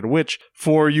Stalingrad, which,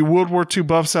 for you World War II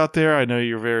buffs out there, I know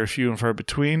you're very few and far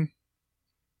between,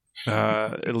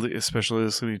 especially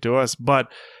listening to us, but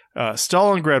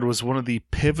Stalingrad was one of the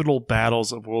pivotal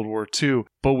battles of World War II,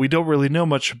 but we don't really know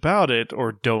much about it,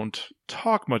 or don't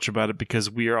talk much about it, because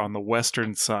we are on the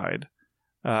western side,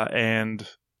 and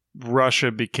Russia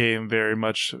became very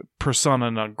much persona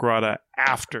non grata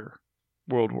after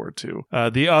World War II.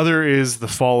 The other is the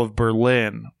fall of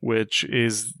Berlin, which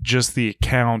is just the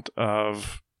account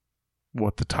of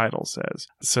what the title says.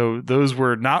 So those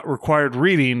were not required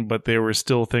reading, but they were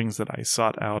still things that I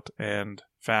sought out and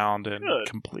found and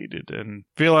completed and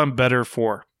feel I'm better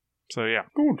for. So yeah.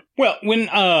 Good. Well, when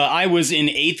I was in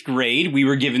 8th grade, we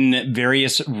were given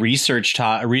various research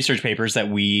papers that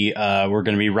we were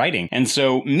going to be writing. And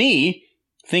so me,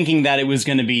 thinking that it was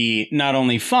going to be not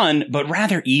only fun, but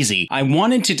rather easy, I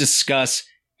wanted to discuss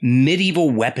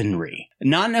medieval weaponry,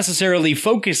 not necessarily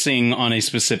focusing on a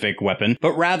specific weapon,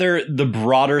 but rather the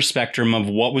broader spectrum of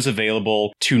what was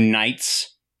available to knights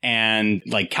and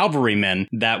like cavalrymen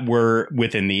that were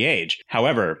within the age.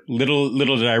 However, little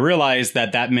did I realize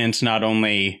that meant not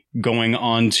only going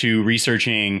on to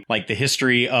researching like the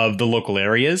history of the local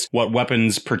areas, what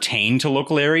weapons pertain to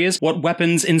local areas, what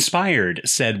weapons inspired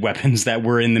said weapons that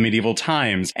were in the medieval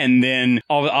times. And then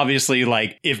obviously,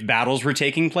 like, if battles were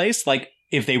taking place, like,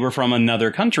 if they were from another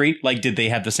country, like, did they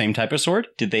have the same type of sword?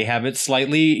 Did they have it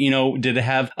slightly, did it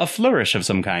have a flourish of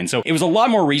some kind? So it was a lot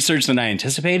more research than I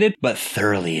anticipated, but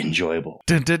thoroughly enjoyable.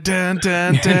 The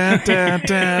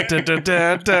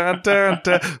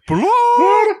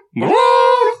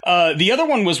other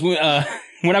one was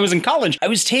when I was in college, I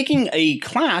was taking a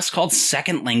class called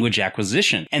Second Language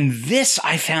Acquisition. And this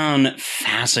I found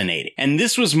fascinating. And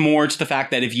this was more to the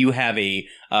fact that if you have a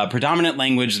predominant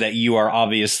language that you are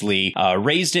obviously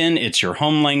raised in, it's your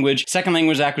home language. Second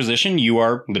language acquisition, you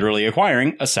are literally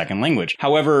acquiring a second language.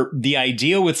 However, the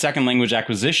idea with second language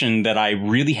acquisition that I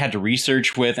really had to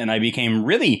research with and I became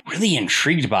really, really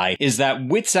intrigued by is that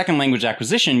with second language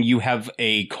acquisition, you have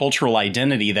a cultural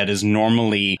identity that is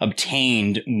normally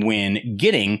obtained when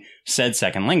getting said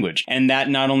second language. And that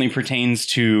not only pertains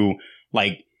to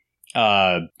like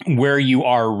where you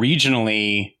are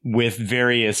regionally with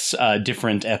various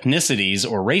different ethnicities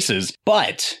or races,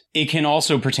 but it can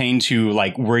also pertain to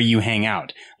like where you hang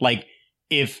out. Like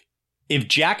if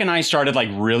Jack and I started like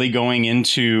really going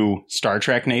into Star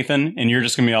Trek, Nathan, and you're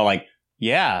just gonna be all like,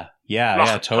 yeah,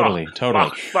 totally.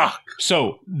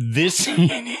 So this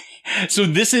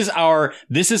is our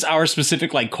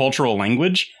specific like cultural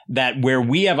language that where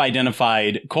we have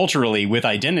identified culturally with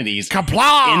identities in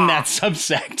that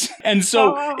subsect. And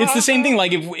so it's the same thing.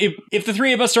 Like if the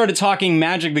three of us started talking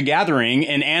Magic the Gathering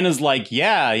and Anna's like,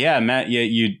 yeah, Matt,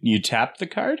 you tapped the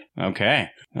card? Okay.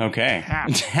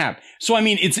 Tap. So, I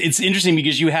mean, it's interesting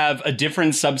because you have a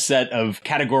different subset of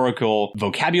categorical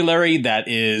vocabulary that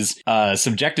is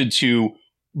subjected to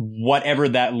whatever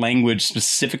that language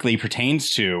specifically pertains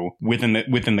to within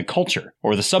the culture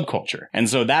or the subculture. And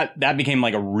so that became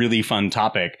like a really fun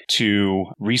topic to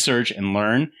research and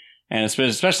learn. And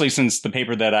especially since the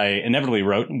paper that I inevitably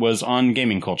wrote was on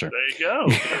gaming culture. There you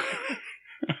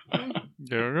go.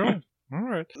 There we go. All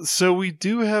right. So we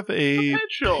do have a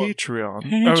Patreon.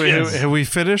 Yes. Have we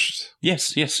finished?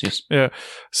 Yes. Yeah.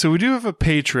 So we do have a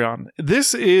Patreon.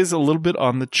 This is a little bit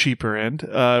on the cheaper end.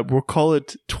 We'll call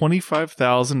it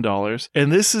 $25,000.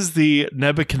 And this is the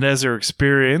Nebuchadnezzar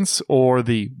experience or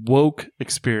the woke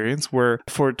experience, where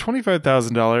for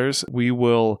 $25,000, we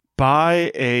will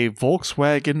buy a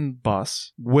Volkswagen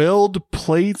bus, weld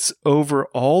plates over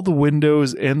all the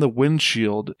windows and the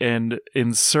windshield, and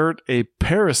insert a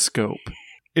periscope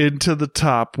into the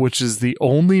top, which is the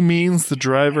only means the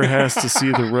driver has to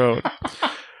see the road.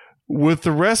 With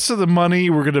the rest of the money,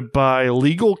 we're going to buy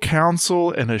legal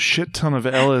counsel and a shit ton of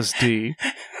LSD.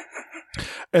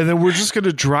 And then we're just going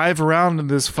to drive around in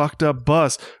this fucked up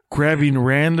bus, grabbing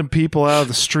random people out of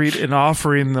the street and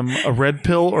offering them a red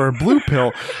pill or a blue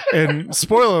pill. And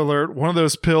spoiler alert, one of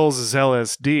those pills is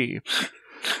LSD.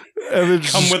 and then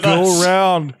Come just with go us.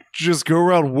 around,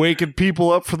 waking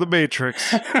people up for the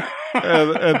Matrix,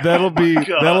 and that'll be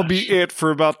it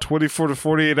for about 24 to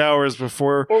 48 hours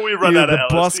before Or we run either out of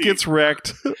the bus LSD. gets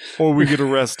wrecked or we get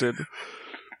arrested.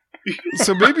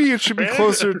 So maybe it should be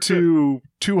closer to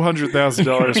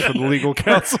 $200,000 for the legal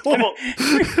counsel.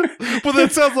 But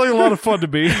that sounds like a lot of fun to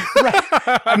me.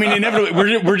 I mean,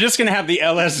 inevitably, we're just going to have the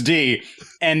LSD,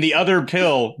 and the other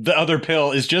pill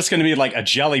is just going to be like a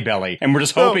Jelly Belly, and we're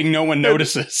just hoping no one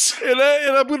notices. And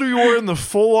I'm going to be wearing the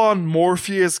full-on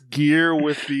Morpheus gear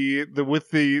with the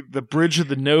bridge of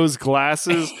the nose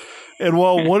glasses. And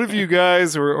while one of you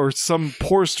guys or some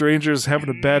poor stranger is having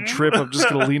a bad trip, I'm just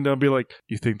going to lean down and be like,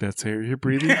 "You think that's air you're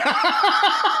breathing?" I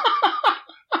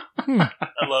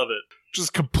love it.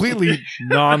 Just completely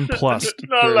nonplussed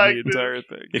Not during like the entire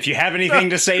thing. If you have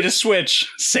anything to say to Switch,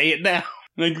 say it now.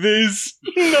 Like this.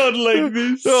 Not like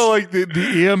this. No, like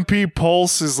the EMP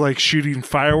pulse is like shooting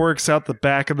fireworks out the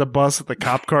back of the bus at the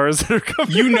cop cars that are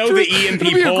coming. You know through. the EMP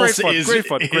It'll be a pulse great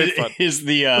fun. is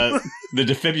the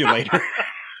defibrillator.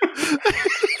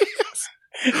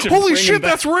 Holy shit,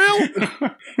 that's real!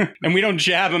 And we don't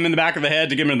jab him in the back of the head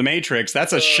to get him into the Matrix.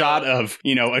 That's a shot of,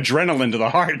 adrenaline to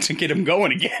the heart to get him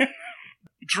going again.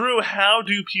 Drew, how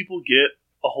do people get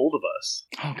a hold of us?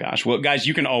 Oh gosh. Well, guys,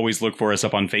 you can always look for us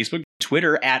up on Facebook,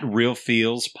 Twitter at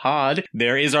RealFeelsPod.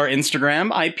 There is our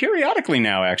Instagram. I periodically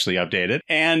now actually update it.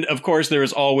 And of course, there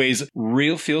is always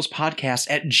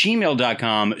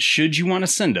realfeelspodcast@gmail.com should you want to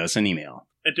send us an email.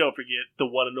 And don't forget the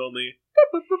one and only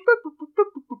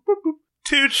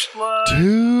Tooch line.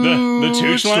 The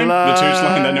Tooch line? The Tooch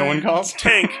line that no one calls?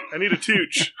 Tank, I need a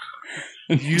Tooch.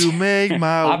 You make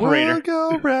my Operator. world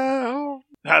go round.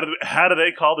 How do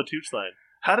they call the Tooch line?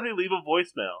 How do they leave a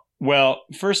voicemail? Well,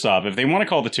 first off, if they want to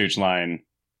call the Tooch line,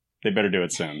 they better do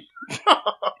it soon. You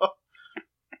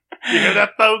hear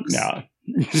that, folks? No.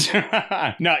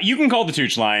 No, you can call the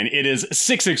Tooch line. It is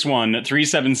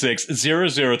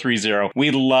 661-376-0030.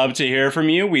 We'd love to hear from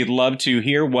you. We'd love to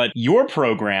hear what your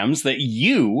programs that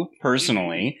you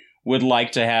personally would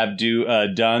like to have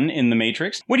done in the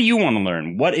Matrix. What do you want to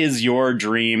learn? What is your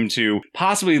dream to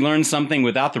possibly learn something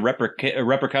without the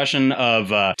repercussion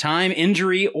of time,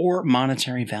 injury, or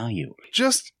monetary value?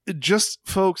 Just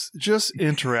folks, just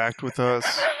interact with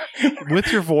us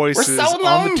with your voices We're so on the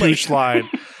lonely. Tooch line,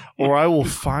 or I will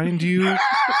find you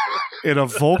in a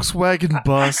Volkswagen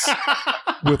bus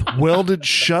with welded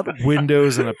shut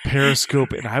windows and a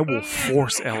periscope, and I will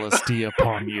force LSD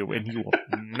upon you, and you will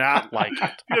not like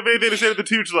it. You have anything to say to the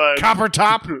Tooch line? Copper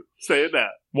top. Say it now.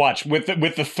 Watch, with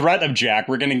the threat of Jack,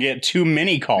 we're going to get too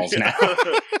many calls now.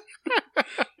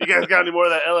 You guys got any more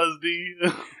of that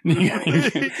LSD?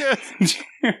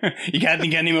 You got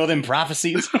any more of them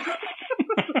prophecies?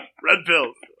 Red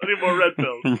pills. I need more red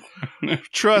pills.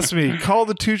 Trust me, call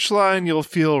the Tooch line, you'll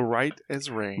feel right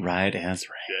as rain. Right as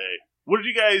rain. Okay. What did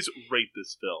you guys rate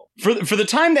this film? For the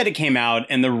time that it came out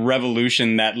and the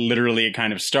revolution that literally it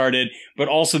kind of started, but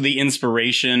also the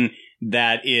inspiration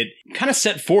that it kind of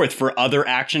set forth for other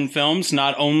action films,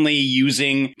 not only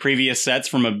using previous sets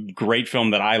from a great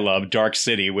film that I love, Dark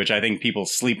City, which I think people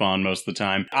sleep on most of the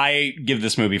time. I give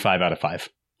this movie 5 out of 5.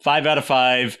 5 out of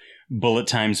 5 bullet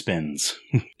time spins.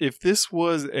 If this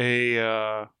was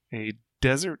a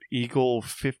Desert Eagle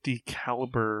 50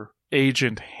 caliber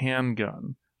agent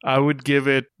handgun, I would give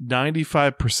it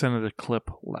 95% of the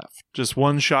clip left. Just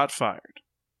one shot fired.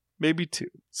 Maybe 2.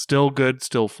 Still good,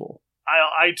 still full.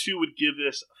 I too would give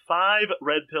this 5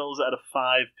 red pills out of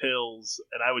 5 pills,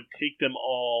 and I would take them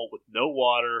all with no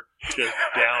water, just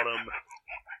down them.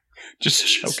 Just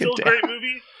choke Still it a down. great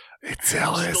movie. It's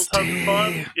Still tons of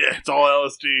fun. Yeah, it's all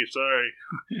LSD. Sorry.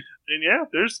 And yeah,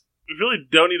 we really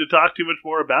don't need to talk too much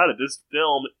more about it. This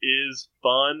film is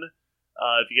fun.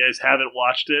 If you guys haven't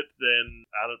watched it, then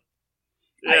I don't.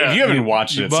 Yeah. If you haven't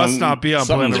watched You it, must not be on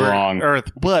something's planet wrong.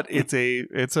 Earth, but it's a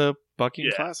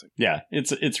fucking classic. Yeah,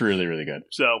 it's really, really good.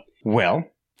 So, well,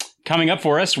 coming up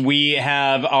for us, we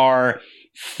have our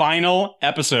final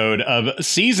episode of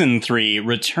Season 3,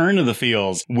 Return of the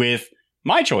Feels, with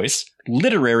my choice,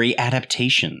 literary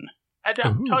adaptation.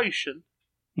 Adaptation.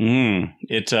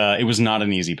 It was not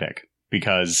an easy pick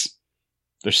because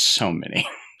there's so many.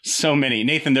 So many.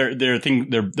 Nathan,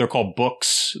 they're called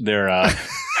books. They're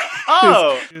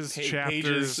His chapters,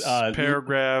 pages,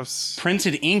 paragraphs.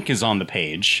 Printed ink is on the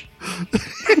page.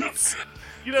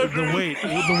 You know, the weight of it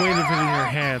in your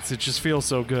hands, it just feels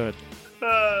so good.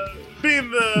 Being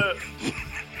the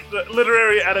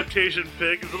literary adaptation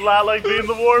pick is a lot like being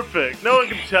the war pick. No one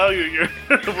can tell you you're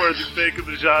a worthy pick of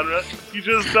the genre. You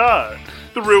just are.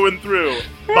 Through and through.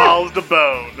 Balls to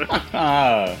bone.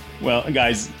 Well,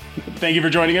 guys, Thank you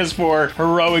for joining us for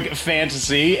Heroic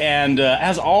Fantasy, and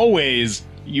as always,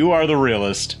 you are the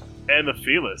realist. And the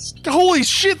feelist. Holy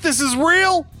shit, this is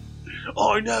real?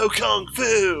 I know Kung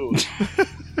Fu!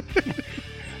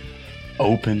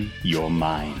 Open your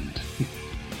mind.